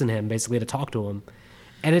entrusts in him basically to talk to him.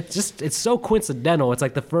 And it's so coincidental. It's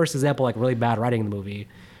like the first example, like really bad writing in the movie.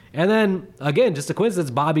 And then again, just a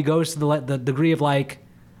coincidence, Bobby goes to the degree of like,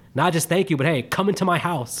 not just thank you, but hey, come into my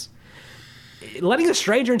house. Letting a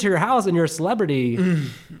stranger into your house and you're a celebrity,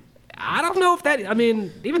 I don't know if that, I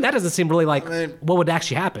mean, even that doesn't seem really like what would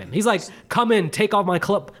actually happen. He's like, come in, take off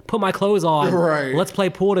put my clothes on, right. Let's play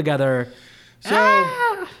pool together.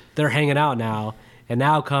 So they're hanging out now. And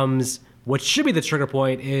now comes what should be the trigger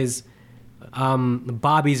point is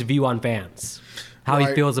Bobby's view on fans, how he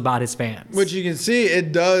feels about his fans. Which you can see,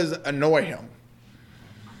 it does annoy him.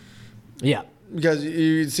 Yeah. Because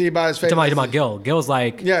you see by his face. You're talking about Gil. Gil's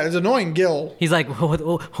like... Yeah, it's annoying Gil. He's like,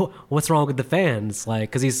 what's wrong with the fans? Like,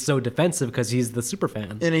 because he's so defensive because he's the super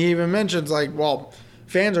fan. And he even mentions like, well,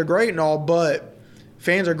 fans are great and all, but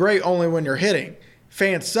fans are great only when you're hitting.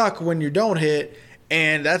 Fans suck when you don't hit,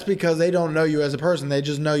 and that's because they don't know you as a person. They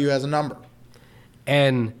just know you as a number.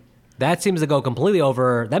 And that seems to go completely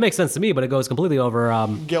over... That makes sense to me, but it goes completely over...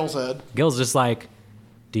 Gil's head. Gil's just like...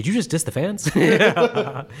 Did you just diss the fans?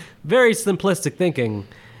 Very simplistic thinking.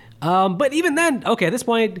 But even then, okay, at this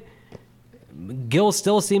point, Gil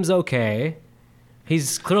still seems okay.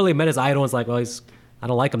 He's clearly met his idol and it's like, well, I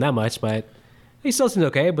don't like him that much, but he still seems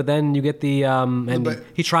okay. But then you get the,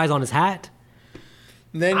 he tries on his hat.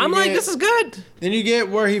 Then I'm like, this is good. Then you get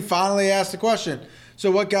where he finally asks the question. So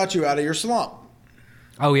what got you out of your slump?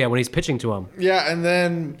 Oh, yeah, when he's pitching to him. Yeah, and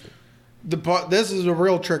then this is a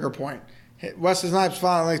real trigger point. Wesley Snipes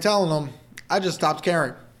finally telling him, I just stopped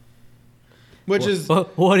caring. Which is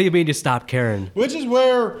what do you mean you stopped caring? Which is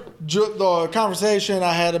where the conversation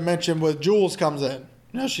I had to mention with Jules comes in.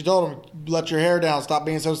 She told him, let your hair down, stop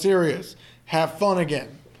being so serious, have fun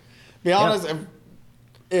again. Be honest,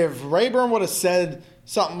 if Rayburn would have said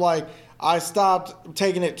something like, I stopped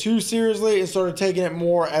taking it too seriously and started taking it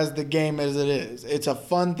more as the game as it is. It's a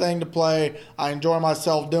fun thing to play. I enjoy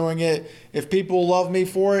myself doing it. If people love me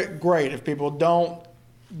for it, great. If people don't,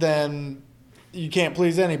 then you can't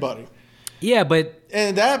please anybody. Yeah,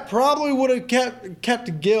 and that probably would have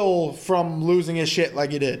kept Gil from losing his shit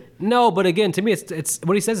like he did. No, but again, to me, it's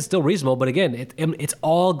what he says is still reasonable. But again, it's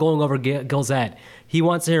all going over Gil's head. He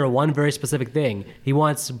wants to hear one very specific thing. He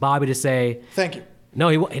wants Bobby to say, "Thank you." No,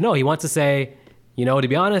 he wants to say, to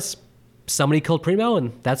be honest, somebody killed Primo,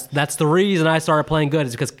 and that's the reason I started playing good.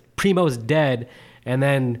 Is because Primo is dead, and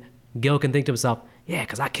then Gil can think to himself, yeah,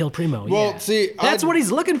 because I killed Primo. Well, yeah. see, that's what he's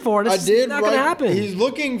looking for. It's not going to happen. He's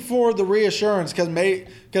looking for the reassurance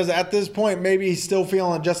because at this point, maybe he's still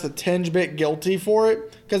feeling just a tinge bit guilty for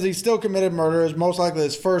it because he still committed murder. It's most likely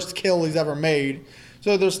his first kill he's ever made.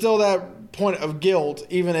 So there's still that point of guilt,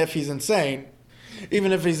 even if he's insane.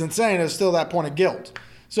 Even if he's insane, there's still that point of guilt.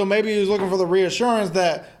 So maybe he was looking for the reassurance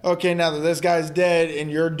that, okay, now that this guy's dead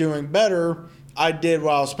and you're doing better, I did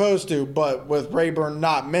what I was supposed to. But with Rayburn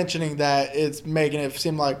not mentioning that, it's making it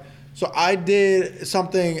seem like, so I did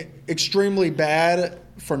something extremely bad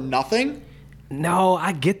for nothing? No,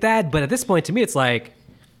 I get that. But at this point, to me, it's like,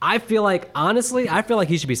 honestly, I feel like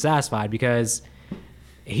he should be satisfied because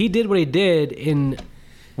he did what he did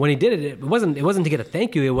when he did it. It wasn't to get a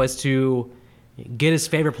thank you. It was to get his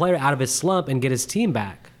favorite player out of his slump and get his team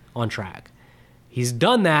back on track. He's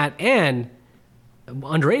done that, and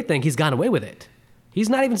under 8 thing, he's gotten away with it. He's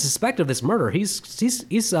not even suspected of this murder. He's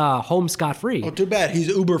home scot-free. Oh, too bad. He's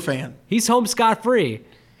Uber fan. He's home scot-free.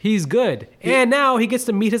 He's good. And now he gets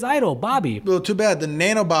to meet his idol, Bobby. Well, too bad. The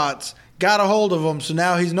nanobots got a hold of him, so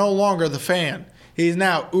now he's no longer the fan. He's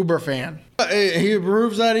now Uber fan. He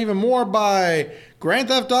proves that even more by Grand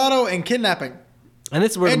Theft Auto and kidnapping. And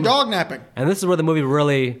dog napping. And this is where the movie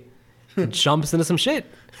really jumps into some shit.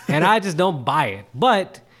 And I just don't buy it.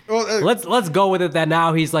 But let's go with it that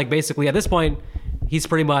now he's like basically at this point he's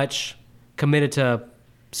pretty much committed to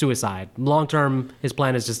suicide. Long term, his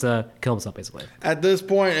plan is just to kill himself basically. At this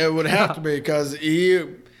point, it would have to be because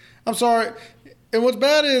I'm sorry. And what's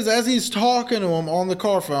bad is as he's talking to him on the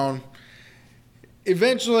car phone,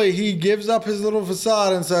 eventually he gives up his little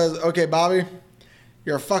facade and says, okay, Bobby,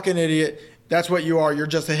 you're a fucking idiot. That's what you are. You're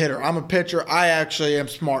just a hitter. I'm a pitcher. I actually am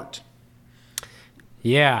smart.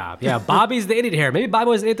 Yeah. Bobby's the idiot here. Maybe Bobby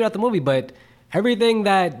was the idiot throughout the movie, but everything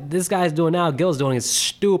that this guy's doing now, Gil's doing, is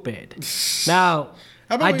stupid. Now,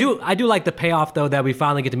 I do like the payoff though that we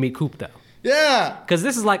finally get to meet Coop though. Yeah. Because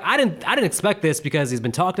this is like I didn't expect this because he's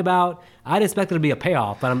been talked about. I didn't expect it to be a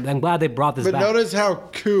payoff, but I'm glad they brought this back. But notice how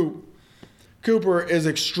Cooper is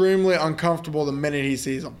extremely uncomfortable the minute he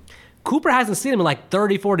sees him. Cooper hasn't seen him in like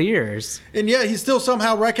 30, 40 years. And yet he still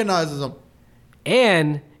somehow recognizes him.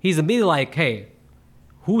 And he's immediately like, hey,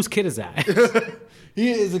 whose kid is that?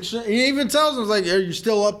 He even tells him, like, are you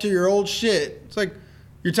still up to your old shit? It's like,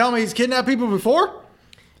 you're telling me he's kidnapped people before?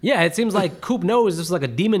 Yeah, it seems like Coop knows this is like a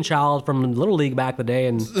demon child from Little League back in the day,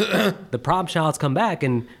 and the problem child's come back,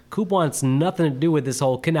 and Coop wants nothing to do with this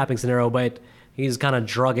whole kidnapping scenario, but he's kind of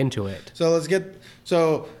drug into it.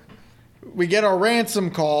 So we get our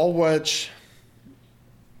ransom call, which,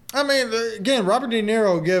 I mean, again, Robert De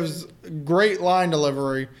Niro gives great line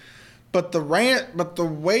delivery, but the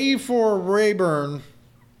way for Rayburn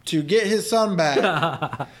to get his son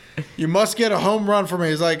back, you must get a home run for me.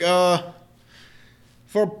 He's like,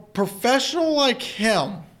 for a professional like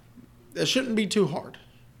him, it shouldn't be too hard.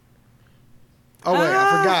 Oh, wait,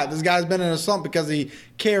 I forgot. This guy's been in a slump because he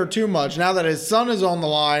cared too much. Now that his son is on the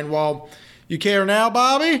line, well, you care now,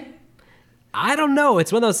 Bobby? I don't know.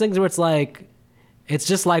 It's one of those things where it's like, it's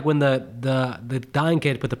just like when the dying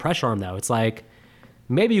kid put the pressure on him, though. It's like,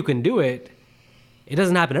 maybe you can do it. It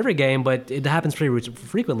doesn't happen every game, but it happens pretty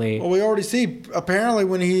frequently. Well, we already see, apparently,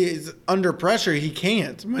 when he's under pressure, he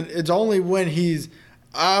can't. It's only when he's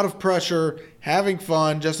out of pressure, having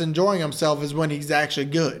fun, just enjoying himself is when he's actually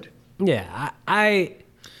good. Yeah, again,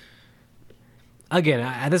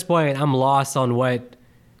 at this point, I'm lost on what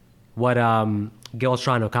Gil's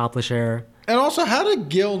trying to accomplish here. And also, how did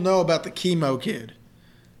Gil know about the chemo kid?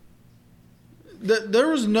 There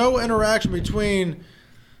was no interaction between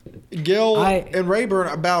Gil and Rayburn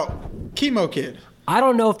about chemo kid. I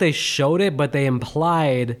don't know if they showed it, but they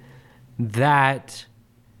implied that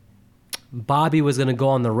Bobby was going to go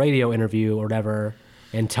on the radio interview or whatever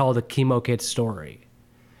and tell the chemo kid story.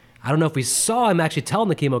 I don't know if we saw him actually telling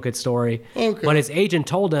the Chemo Kid story, Okay. but his agent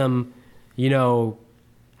told him,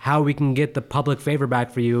 how we can get the public favor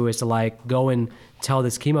back for you is to like go and tell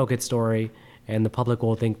this Chemo Kid story, and the public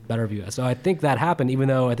will think better of you. So I think that happened, even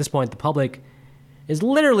though at this point the public is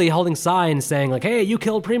literally holding signs saying like, "Hey, you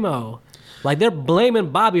killed Primo." Like they're blaming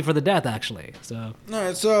Bobby for the death, actually. So All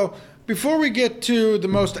right, so before we get to the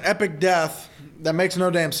most epic death that makes no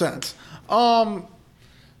damn sense,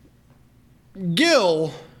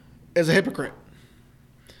 Gil is a hypocrite.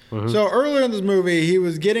 So earlier in this movie, he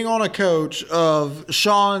was getting on a coach of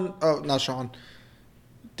Sean. Oh, not Sean.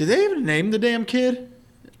 Did they even name the damn kid?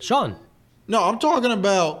 Sean, No, I'm talking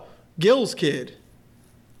about Gil's kid.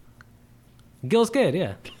 Gil's kid,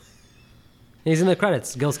 yeah, he's in the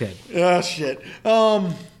credits. Gil's kid, Ah, shit.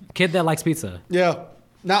 kid that likes pizza. Yeah,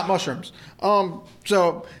 not mushrooms.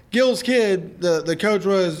 So Gil's kid, the coach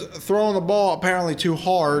was throwing the ball apparently too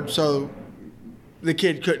hard, so the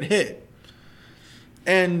kid couldn't hit.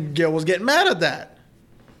 And Gil was getting mad at that.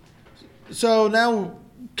 So now,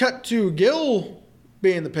 cut to Gil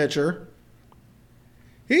being the pitcher.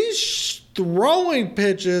 He's throwing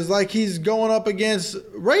pitches like he's going up against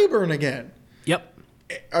Rayburn again. Yep,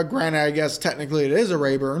 Granted, I guess technically it is a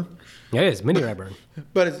Rayburn. yeah, it is mini Rayburn.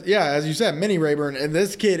 But it's, yeah, as you said, mini Rayburn. And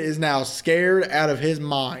this kid is now scared out of his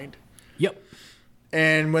mind. Yep.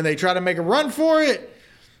 And when they try to make a run for it,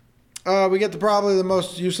 we get probably the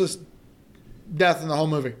most useless death in the whole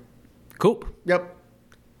movie. Coop. Yep.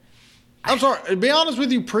 I'm sorry. To be honest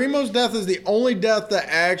with you, Primo's death is the only death that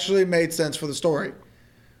actually made sense for the story.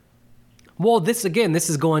 Well, this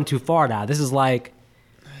is going too far now. This is like,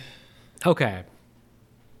 okay,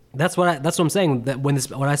 that's what I'm saying. That when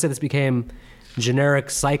I say this became generic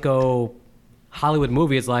psycho Hollywood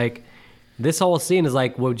movie, it's like this whole scene is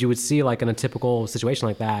like what you would see like in a typical situation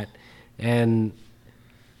like that, and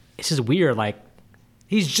it's just weird. Like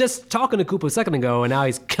he's just talking to Koopa a second ago, and now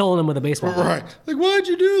he's killing him with a baseball bat. Right. Like, why'd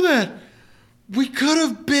you do that? We could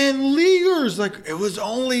have been leaguers. Like, it was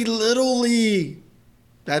only Little League.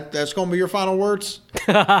 That's going to be your final words?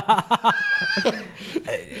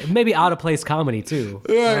 Maybe out of place comedy too.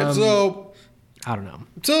 All right, so I don't know.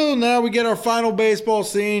 So now we get our final baseball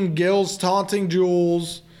scene. Gil's taunting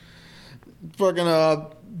Jules. Fucking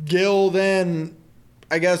Gil then,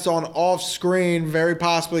 I guess on off screen, very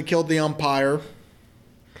possibly killed the umpire.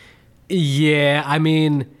 Yeah, I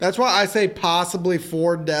mean, That's why I say possibly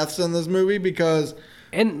 4 deaths in this movie, because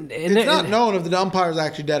and it's not known if the umpire's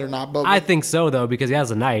actually dead or not. But I think so though, because he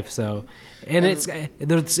has a knife. So, and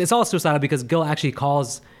it's all suicidal because Gil actually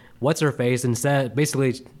calls what's her face and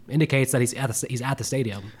basically indicates that he's at the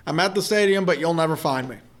stadium. I'm at the stadium, but you'll never find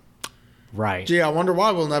me. Right. Gee, I wonder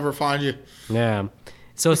why we'll never find you. Yeah.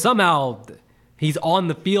 So somehow he's on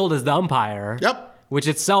the field as the umpire. Yep. Which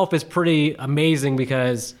itself is pretty amazing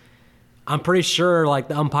because I'm pretty sure like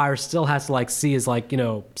the umpire still has to like see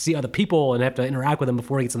other people and have to interact with them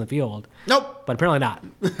before he gets on the field. Nope. But apparently not.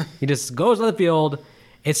 He just goes on the field.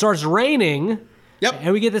 It starts raining. Yep.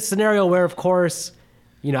 And we get this scenario where, of course,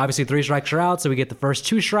 obviously 3 strikes are out, so we get the first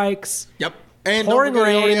 2 strikes. Yep. And Pouring don't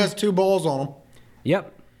forget, he already rain. has 2 balls on him.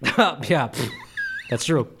 Yep. Yeah. That's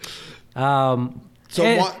true.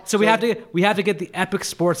 So we have to get the epic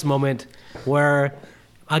sports moment where,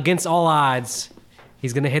 against all odds,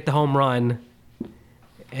 he's gonna hit the home run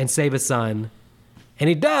and save his son, and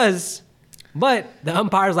he does. But the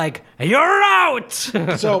umpire's like, "You're out."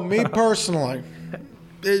 So me personally,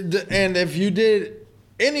 and if you did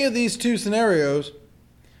any of these 2 scenarios,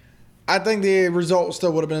 I think the result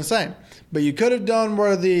still would have been the same. But you could have done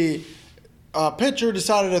where the pitcher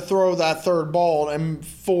decided to throw that 3rd ball and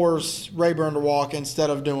force Rayburn to walk instead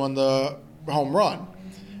of doing the home run.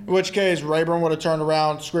 In which case, Rayburn would have turned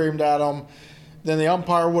around, screamed at him. Then the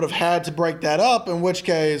umpire would have had to break that up, in which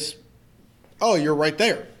case, oh, you're right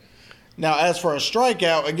there. Now, as for a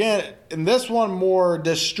strikeout, again, in this one, more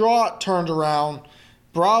distraught, turned around,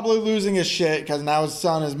 probably losing his shit because now his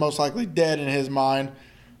son is most likely dead in his mind.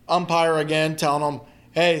 Umpire again telling him,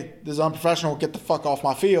 hey, this is unprofessional, get the fuck off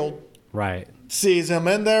my field. Right. Sees him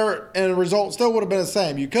in there, and the result still would have been the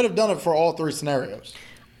same. You could have done it for all 3 scenarios.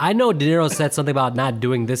 I know De Niro said something about not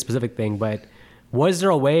doing this specific thing, but was there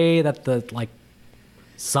a way that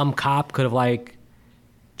some cop could have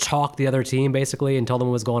talked the other team basically and told them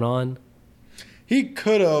what was going on? He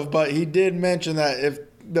could have, but he did mention that if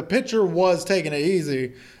the pitcher was taking it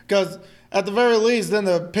easy, because at the very least, then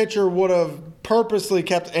the pitcher would have purposely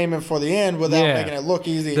kept aiming for the end without making it look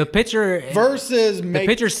easy. The pitcher versus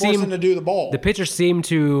forcing him to do the ball. The pitcher seemed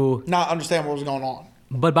to not understand what was going on.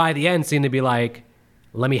 But by the end, seemed to be like,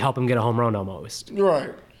 let me help him get a home run almost.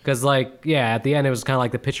 Right. Because at the end, it was kind of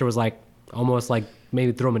like the pitcher was almost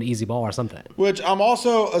maybe throw him an easy ball or something. Which I'm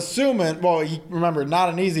also assuming. Well, remember, not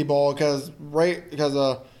an easy ball because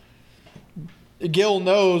Gil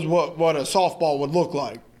knows what a softball would look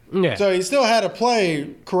like. Yeah. So he still had to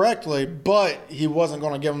play correctly, but he wasn't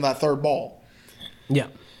going to give him that third ball. Yeah.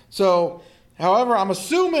 So, however, I'm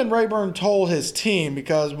assuming Rayburn told his team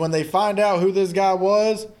because when they find out who this guy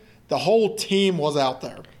was, the whole team was out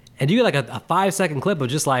there. And you get like a 5-second clip of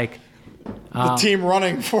just like The team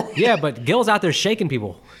running for it. yeah, but Gil's out there shaking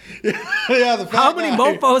people. Yeah, the fat How many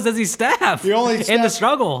guy. mofos does he stab You only in the stabbed-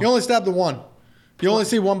 struggle? You only stabbed the one. You only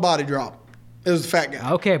see one body drop. It was the fat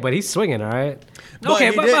guy. Okay, but he's swinging, all right. But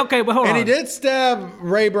Okay, he but did- hold on. And he did stab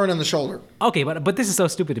Rayburn in the shoulder. Okay, but this is so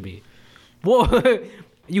stupid to me. Well,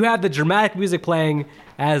 you have the dramatic music playing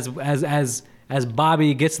as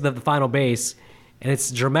Bobby gets to the final base, and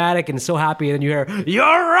it's dramatic and so happy, and then you hear "You're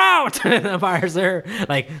out!" and the umpires are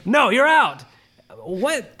like, "No, you're out."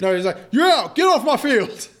 What? No, he's like, "You're out. Get off my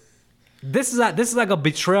field." This is like a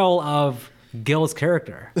betrayal of Gil's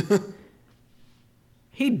character.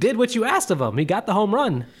 He did what you asked of him. He got the home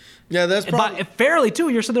run. Yeah, that's probably. But fairly too.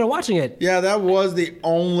 You're sitting there watching it. Yeah, that was the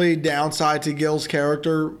only downside to Gil's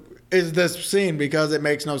character is this scene because it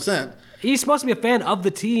makes no sense. He's supposed to be a fan of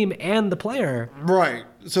the team and the player. Right.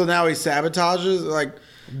 So now he sabotages. Like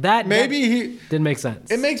That maybe he. didn't make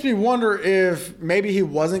sense. It makes me wonder if maybe he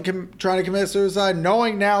wasn't trying to commit suicide,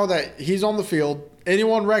 knowing now that he's on the field.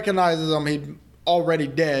 Anyone recognizes him, he's already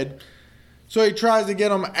dead. So he tries to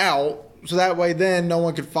get him out, so that way then no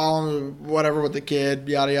one could follow him, whatever, with the kid,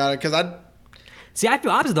 yada yada. Because See, I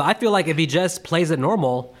feel opposite though. I feel like if he just plays it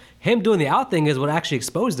normal, him doing the out thing is what actually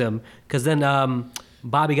exposed him. Because then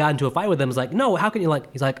Bobby got into a fight with him. He's like, no, how can you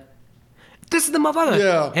like? He's like, this is the motherfucker.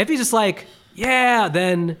 Yeah. If he's just like, yeah,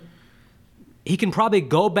 then he can probably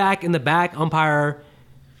go back in the back, umpire,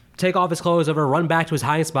 take off his clothes, over, run back to his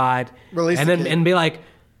hiding spot, Release and the then kid. and be like,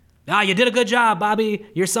 you did a good job, Bobby.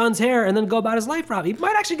 Your son's here, and then go about his life, Rob. He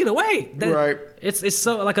might actually get away. Right. It's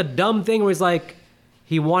so like a dumb thing where he's like,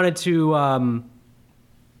 he wanted to.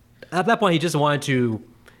 At that point, he just wanted to,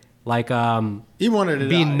 like, he wanted to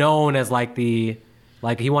be die. known as like he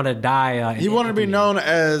wanted to die. He wanted to be known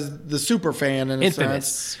as the super fan in a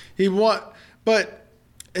Infamous. sense. But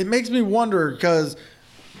it makes me wonder because.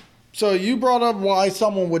 So you brought up why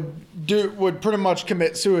someone would pretty much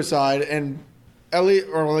commit suicide, and at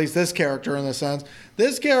least this character in the sense.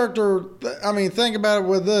 This character, I mean, think about it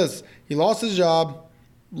with this: he lost his job,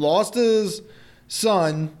 lost his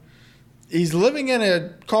son. He's living in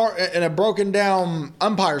a broken down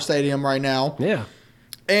umpire stadium right now. Yeah.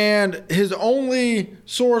 And his only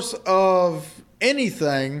source of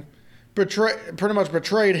anything pretty much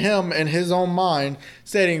betrayed him in his own mind,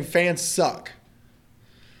 stating fans suck.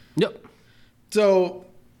 Yep. So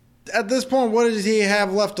at this point, what does he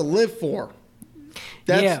have left to live for?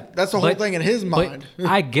 That's the whole thing in his mind. But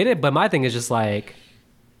I get it, but my thing is just like,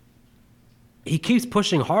 he keeps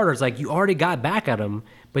pushing harder. It's like, you already got back at him,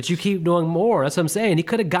 but you keep doing more. That's what I'm saying. He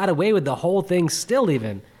could have got away with the whole thing still,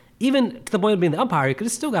 even to the point of being the umpire, he could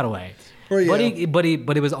have still got away. Well, yeah. But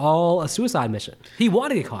it was all a suicide mission. He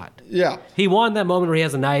wanted to get caught. Yeah. He wanted that moment where he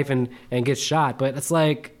has a knife and gets shot, but it's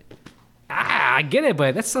like, I get it,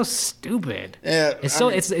 but that's so stupid. Yeah,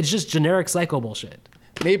 It's just generic psycho bullshit.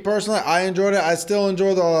 Me personally, I enjoyed it. I still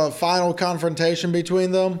enjoy the final confrontation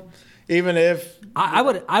between them, even if I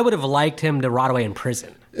would have liked him to rot away in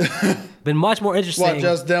prison. Been much more interesting.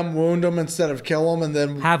 just them wound him instead of kill him, and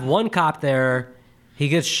then Have one cop there, he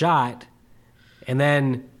gets shot, and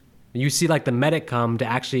then you see like the medic come to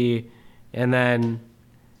actually, and then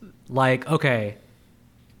like, okay,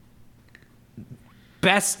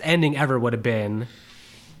 best ending ever would have been,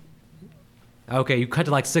 okay, you cut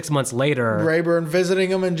to like 6 months later. Rayburn visiting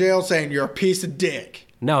him in jail, saying you're a piece of dick.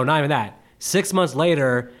 No, not even that. 6 months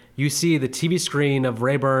later, you see the TV screen of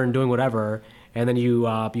Rayburn doing whatever, and then you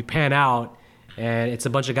pan out, and it's a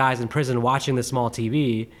bunch of guys in prison watching the small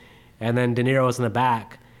TV, and then De Niro's in the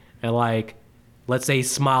back, and like, let's say he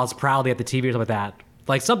smiles proudly at the TV or something like that.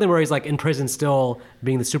 Like something where he's like in prison still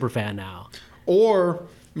being the super fan now. Or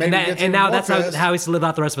maybe That's how he's to live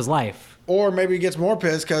out the rest of his life. Or maybe he gets more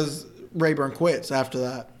pissed because Rayburn quits after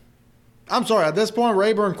that. I'm sorry, at this point,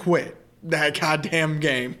 Rayburn quit that goddamn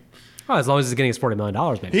game. Oh, as long as he's getting his $40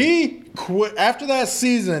 million, maybe. He quit after that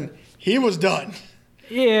season. He was done.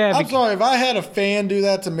 Yeah. I'm sorry, if I had a fan do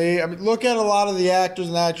that to me, I mean, look at a lot of the actors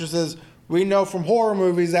and actresses we know from horror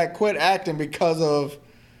movies that quit acting because of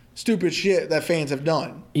stupid shit that fans have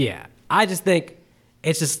done. Yeah. I just think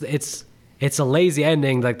it's a lazy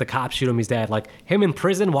ending. Like the cops shoot him, he's dead. Like him in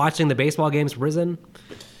prison watching the baseball games from prison,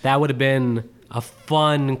 that would have been a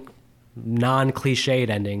fun non-cliched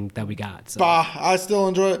ending that we got. So. Bah, I still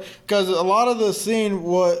enjoy it because a lot of the scene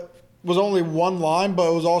was only one line,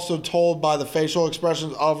 but it was also told by the facial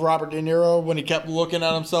expressions of Robert De Niro when he kept looking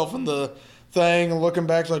at himself in the thing and looking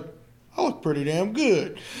back. It's like, I look pretty damn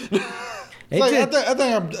good. I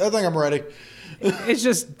think I'm ready. It's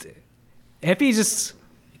just, if he just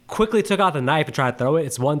quickly took out the knife and tried to throw it,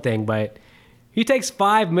 it's one thing, but he takes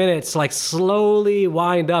 5 minutes to like slowly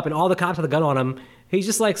wind up, and all the cops have the gun on him. He's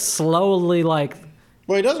just like slowly like.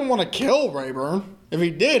 Well, he doesn't want to kill Rayburn. If he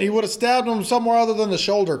did, he would have stabbed him somewhere other than the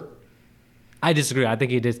shoulder. I disagree. I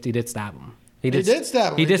think he did stab him. He did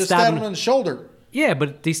stab him. He just stabbed him in the shoulder. Yeah,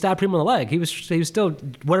 but he stabbed him in the leg. He was still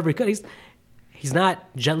whatever he could. He's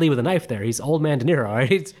not Jet Li with a knife there. He's old man De Niro.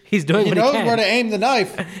 Right? He's doing what he can. He knows where to aim the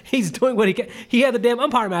knife. He's doing what he can. He had the damn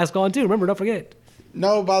umpire mask on too. Remember, don't forget.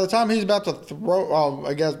 No, by the time he's about to throw,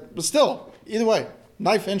 I guess, but still, either way,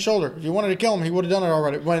 knife and shoulder. If you wanted to kill him, he would have done it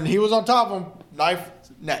already. When he was on top of him, knife,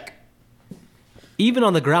 neck. Even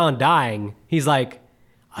on the ground dying, he's like,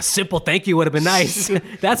 a simple thank you would have been nice.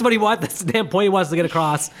 That's what he wants. That's the damn point he wants to get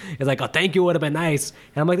across. It's like, a thank you would have been nice.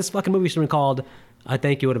 And I'm like, this fucking movie should have been called A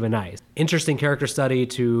Thank You Would Have Been Nice. Interesting character study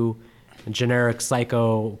to generic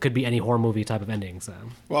psycho, could be any horror movie type of ending. So,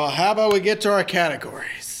 well, how about we get to our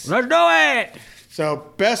categories? Let's do it!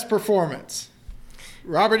 So, best performance.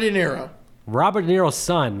 Robert De Niro. Robert De Niro's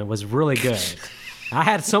son was really good. I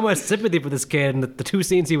had so much sympathy for this kid and the 2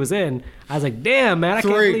 scenes he was in. I was like, damn, man, I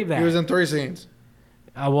can't believe that. He was in 3 scenes.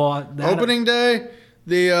 Opening day,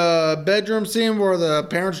 the bedroom scene where the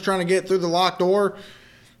parents are trying to get through the locked door,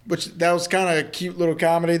 which that was kind of a cute little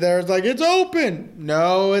comedy there. It's like, it's open.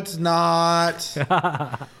 No, it's not.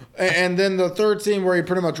 And then the 3rd scene where he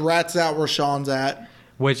pretty much rats out where Sean's at.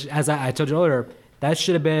 Which, as I told you earlier, that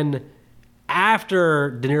should have been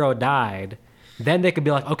after De Niro died. Then they could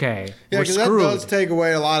be like, okay, we're screwed. That does take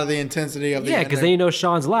away a lot of the intensity of the ending. Because then you know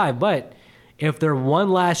Sean's alive. But if their one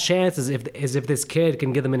last chance is if this kid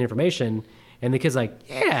can give them any information, and the kid's like,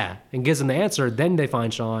 yeah, and gives them the answer, then they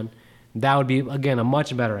find Sean, that would be, again, a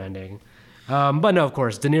much better ending. But no, of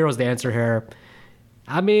course, De Niro's the answer here.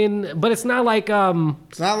 I mean, but it's not like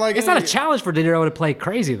it's not a challenge for De Niro to play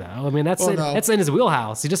crazy though. I mean, that's in his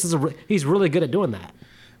wheelhouse. He just he's really good at doing that.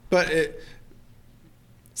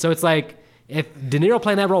 So it's like, if De Niro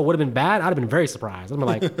playing that role would have been bad, I'd have been very surprised. I'm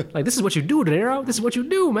like, this is what you do, De Niro. This is what you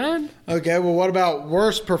do, man. Okay, well, what about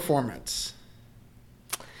worst performance?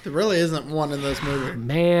 There really isn't one in this movie.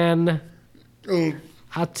 Man,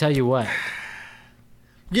 I'll tell you what.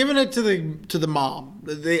 Giving it to the mom,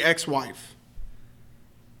 the ex-wife.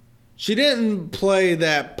 She didn't play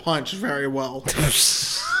that punch very well.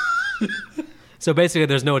 So basically,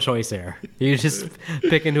 there's no choice here. You're just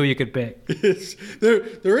picking who you could pick.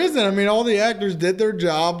 There isn't. I mean, all the actors did their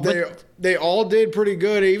job. They all did pretty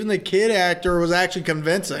good. Even the kid actor was actually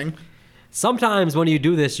convincing. Sometimes when you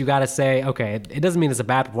do this, you got to say, okay, it doesn't mean it's a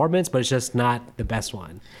bad performance, but it's just not the best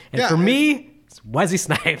one. And for me, it's Wesley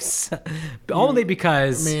Snipes. Only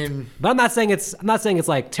because. But I'm not saying it's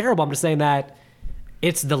like terrible. I'm just saying that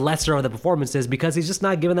it's the lesser of the performances because he's just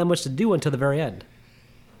not given that much to do until the very end.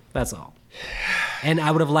 That's all. And I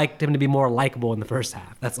would have liked him to be more likable in the first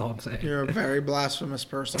half. That's all I'm saying. You're a very blasphemous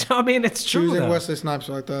person. I mean, it's true. Choosing Wesley Snipes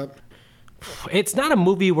like that. It's not a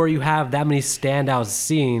movie where you have that many standout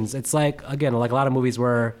scenes. It's like, again, like a lot of movies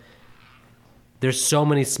where there's so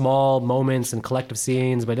many small moments and collective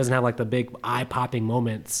scenes, but it doesn't have like the big eye-popping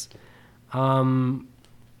moments.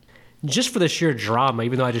 Just for the sheer drama,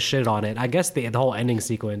 even though I just shitted on it, I guess the whole ending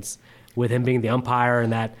sequence with him being the umpire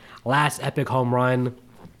and that last epic home run,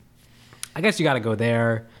 I guess you got to go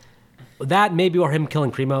there. That maybe, or him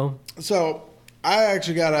killing Primo. So I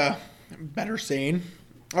actually got a better scene,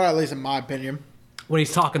 or at least in my opinion. When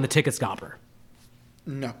he's talking the ticket scalper.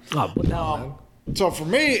 No. Oh, what the hell? So for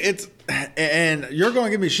me, it's, and you're going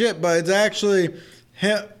to give me shit, but it's actually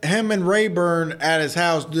him and Rayburn at his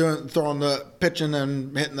house throwing the pitching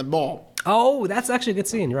and hitting the ball. Oh, that's actually a good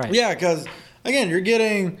scene, right? Yeah, because again, you're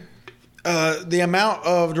getting the amount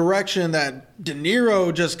of direction that De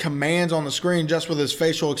Niro just commands on the screen just with his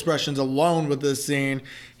facial expressions alone with this scene.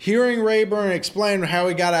 Hearing Rayburn explain how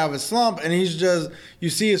he got out of his slump, and he's just, you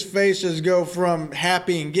see his face just go from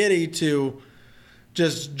happy and giddy to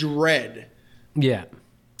just dread. Yeah.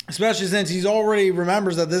 Especially since he's already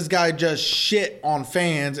remembers that this guy just shit on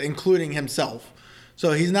fans, including himself.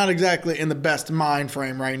 So he's not exactly in the best mind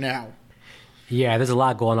frame right now. Yeah, there's a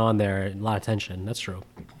lot going on there, a lot of tension. That's true.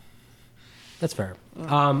 That's fair.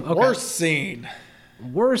 Okay. Worst scene.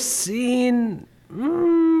 Worst scene.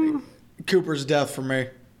 Cooper's death for me.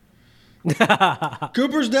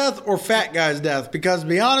 Cooper's death or Fat Guy's death? Because to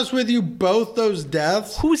be honest with you, both those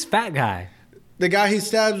deaths, Who's Fat Guy? the guy he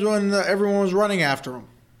stabs when everyone was running after him.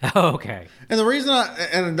 Oh, okay. And the reason,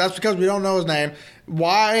 and that's because we don't know his name,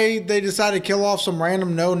 why they decided to kill off some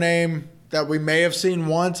random no name that we may have seen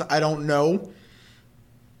once, I don't know.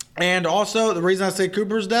 And also, the reason I say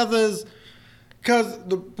Cooper's death is because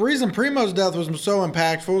the reason Primo's death was so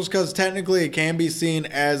impactful is because technically it can be seen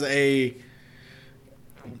as a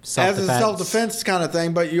self-defense kind of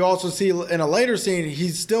thing, but you also see in a later scene he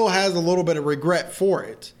still has a little bit of regret for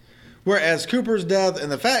it. Whereas Cooper's death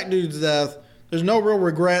and the fat dude's death, there's no real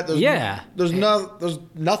regret. There's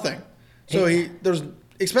nothing. So there's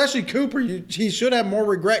especially Cooper. He should have more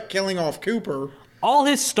regret killing off Cooper. All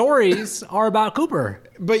his stories are about Cooper.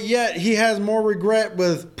 But yet he has more regret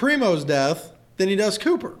with Primo's death than he does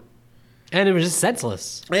Cooper. And it was just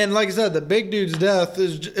senseless. And like I said, the big dude's death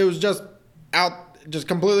was just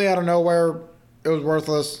completely out of nowhere. It was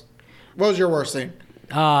worthless. What was your worst scene?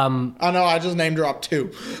 I know I just name dropped 2.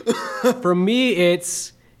 For me,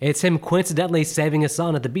 it's him coincidentally saving his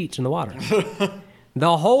son at the beach in the water.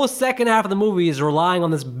 The whole second half of the movie is relying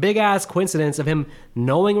on this big-ass coincidence of him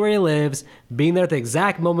knowing where he lives, being there at the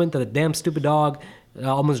exact moment that the damn stupid dog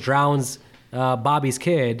almost drowns Bobby's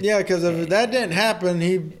kid. Yeah, because if that didn't happen,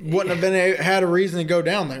 he wouldn't have had a reason to go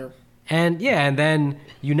down there. And then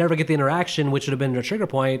you never get the interaction, which would have been a trigger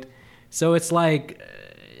point. So it's like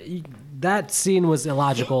that scene was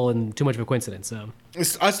illogical and too much of a coincidence. So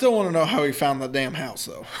I still want to know how he found the damn house,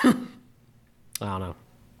 though. I don't know.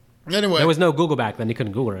 Anyway, there was no Google back then. You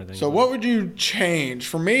couldn't Google anything. So what would you change?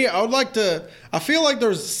 For me, I feel like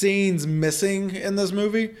there's scenes missing in this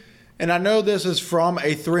movie. And I know this is from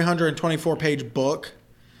a 324-page book.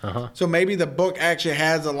 Uh-huh. So maybe the book actually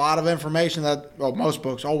has a lot of information most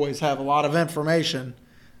books always have a lot of information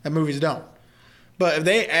that movies don't. But if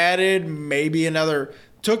they added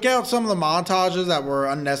took out some of the montages that were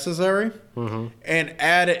unnecessary and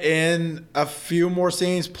added in a few more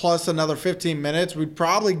scenes plus another 15 minutes, we'd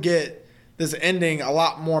probably get this ending a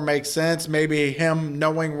lot more make sense. Maybe him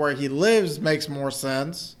knowing where he lives makes more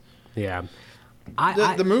sense. Yeah.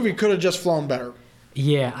 The movie could have just flown better.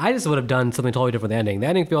 Yeah, I just would have done something totally different with the ending. The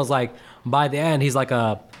ending feels like by the end he's like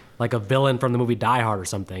a villain from the movie Die Hard or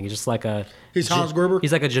something. He's just like he's Hans Gruber.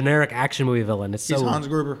 He's like a generic action movie villain. He's Hans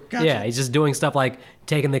Gruber. Gotcha. Yeah, he's just doing stuff like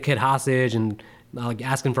taking the kid hostage and like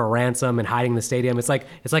asking for a ransom and hiding in the stadium. It's like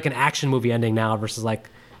an action movie ending now versus like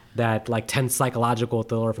that like tense psychological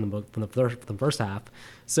thriller from the first half.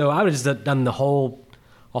 So I would have just done a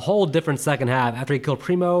whole different second half. After he killed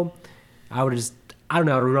Primo, I would have just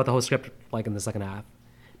rewrote the whole script like in the second half.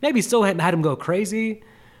 Maybe still had him go crazy,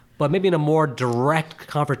 but maybe in a more direct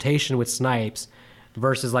confrontation with Snipes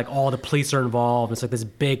versus like all the police are involved. It's like this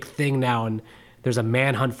big thing now and there's a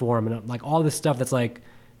manhunt for him and like all this stuff that's like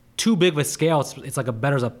too big of a scale. It's like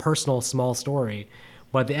a personal small story.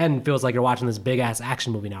 But at the end, it feels like you're watching this big-ass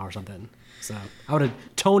action movie now or something. So I would have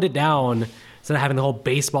toned it down instead of having the whole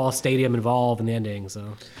baseball stadium involved in the ending.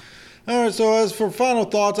 So. All right, so as for final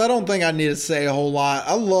thoughts, I don't think I need to say a whole lot.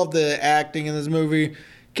 I love the acting in this movie.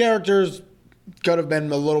 Characters could have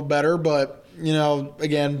been a little better, but,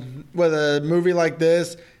 again, with a movie like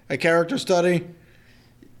this, a character study,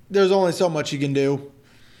 there's only so much you can do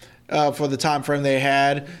for the time frame they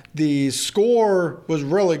had. The score was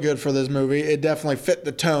really good for this movie. It definitely fit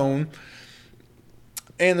the tone.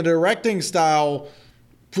 And the directing style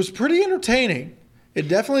was pretty entertaining. It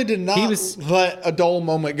definitely did not let a dull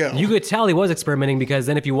moment go. You could tell he was experimenting because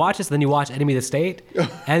then if you watch this, then you watch Enemy of the State.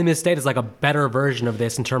 Enemy of the State is like a better version of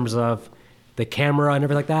this in terms of the camera and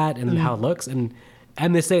everything like that and how it looks. And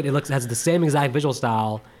Enemy of the State, it has the same exact visual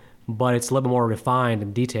style, but it's a little bit more refined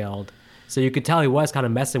and detailed. So you could tell he was kind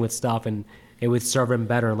of messing with stuff and it would serve him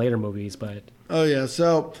better in later movies. But oh, yeah.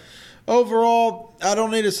 So overall, I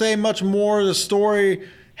don't need to say much more. The story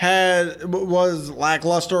was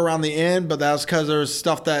lackluster around the end, but that's because there's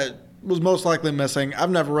stuff that was most likely missing. I've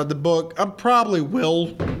never read the book. I probably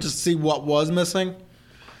will just see what was missing.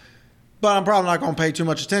 But I'm probably not going to pay too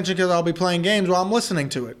much attention because I'll be playing games while I'm listening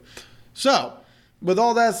to it. So, with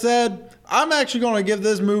all that said, I'm actually going to give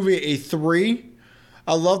this movie a 3.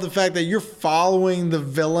 I love the fact that you're following the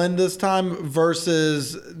villain this time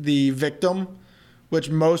versus the victim, which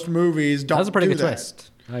most movies don't do. That was a pretty good twist.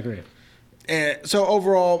 I agree. And so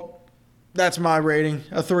overall, that's my rating,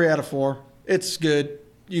 a 3 out of 4. It's good.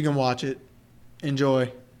 You can watch it.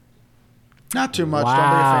 Enjoy. Not too much. Wow. Don't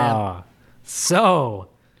be a fan. So,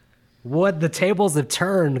 what the tables have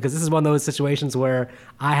turned, because this is one of those situations where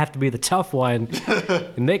I have to be the tough one.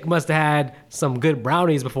 Nick must have had some good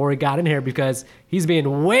brownies before he got in here, because he's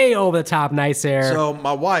being way over the top nice here. So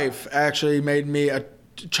my wife actually made me a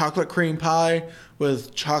chocolate cream pie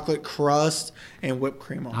with chocolate crust and whipped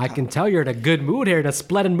cream on top. I can tell you're in a good mood here, in a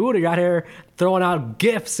splendid mood. You're out here throwing out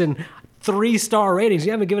gifts and 3-star ratings.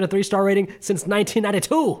 You haven't given a 3-star rating since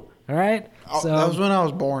 1992. All right? So that was when I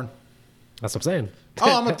was born. That's what I'm saying.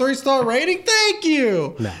 Oh, I'm a 3-star rating? Thank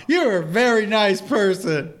you. No. You're a very nice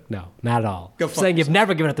person. No, not at all. Go I'm saying you've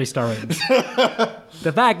never given a 3-star rating.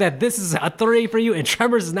 The fact that this is a 3 for you and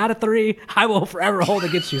Tremors is not a 3, I will forever hold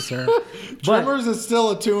against you, sir. Tremors is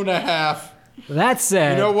still a 2.5. That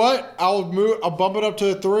said, You know what? I'll bump it up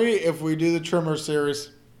to a 3 if we do the Tremors series.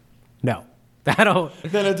 no. I don't.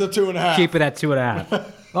 Then it's a 2.5. Keep it at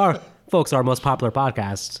 2.5. Folks, our most popular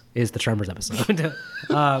podcast is the Tremors episode.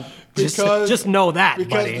 Just know that,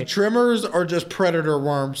 because buddy. the Tremors are just predator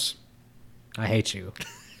worms. I hate you.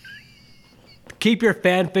 Keep your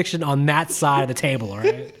fan fiction on that side of the table, all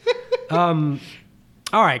right?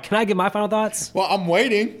 All right, can I give my final thoughts? Well, I'm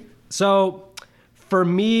waiting. So, for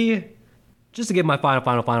me, just to give my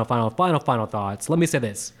final thoughts, let me say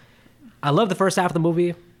this. I love the first half of the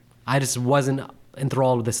movie. I just wasn't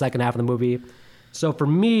enthralled with the second half of the movie. So for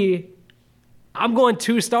me, I'm going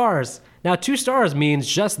 2 stars. Now, 2 stars means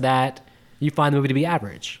just that you find the movie to be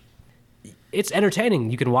average. It's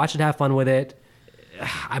entertaining. You can watch it, have fun with it.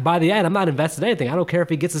 By the end, I'm not invested in anything. I don't care if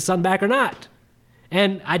he gets his son back or not.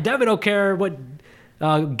 And I definitely don't care what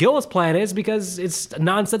Gil's plan is, because it's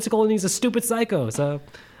nonsensical and he's a stupid psycho. So,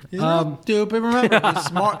 He's not stupid. Remember, he's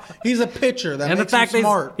smart. He's a pitcher. That and makes the fact him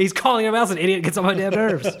smart. that he's calling him else an idiot gets on my damn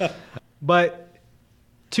nerves. But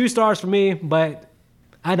 2 stars for me,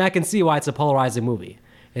 and I can see why it's a polarizing movie.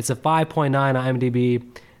 It's a 5.9 on IMDb.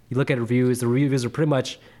 You look at reviews, the reviews are pretty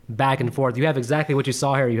much back and forth. You have exactly what you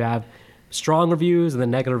saw here. You have strong reviews and then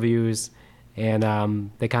negative reviews,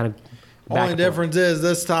 and they kind of Only difference is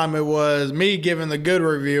this time it was me giving the good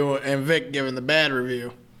review and Vic giving the bad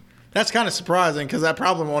review. That's kind of surprising, because that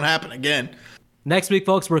probably won't happen again. Next week,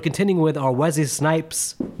 folks, we're continuing with our Wesley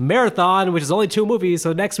Snipes marathon, which is only 2 movies.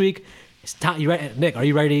 So next week, it's time. Nick, are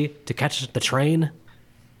you ready to catch the train?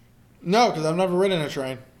 No, because I've never ridden a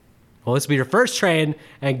train. Well, this will be your first train,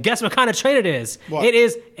 and guess what kind of train it is? What? It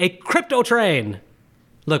is a crypto train.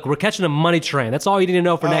 Look, we're catching a money train. That's all you need to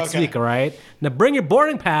know for next week, all right? Now, bring your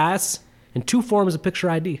boarding pass and 2 forms of picture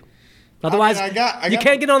ID. Otherwise, you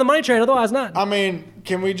can't get on the money train. Otherwise, not. I mean,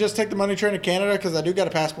 can we just take the money train to Canada? Because I do got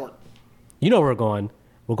a passport. You know where we're going.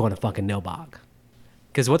 We're going to fucking Nilbog.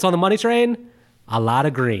 Because what's on the money train? A lot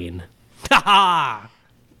of green. Ha ha!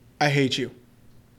 I hate you.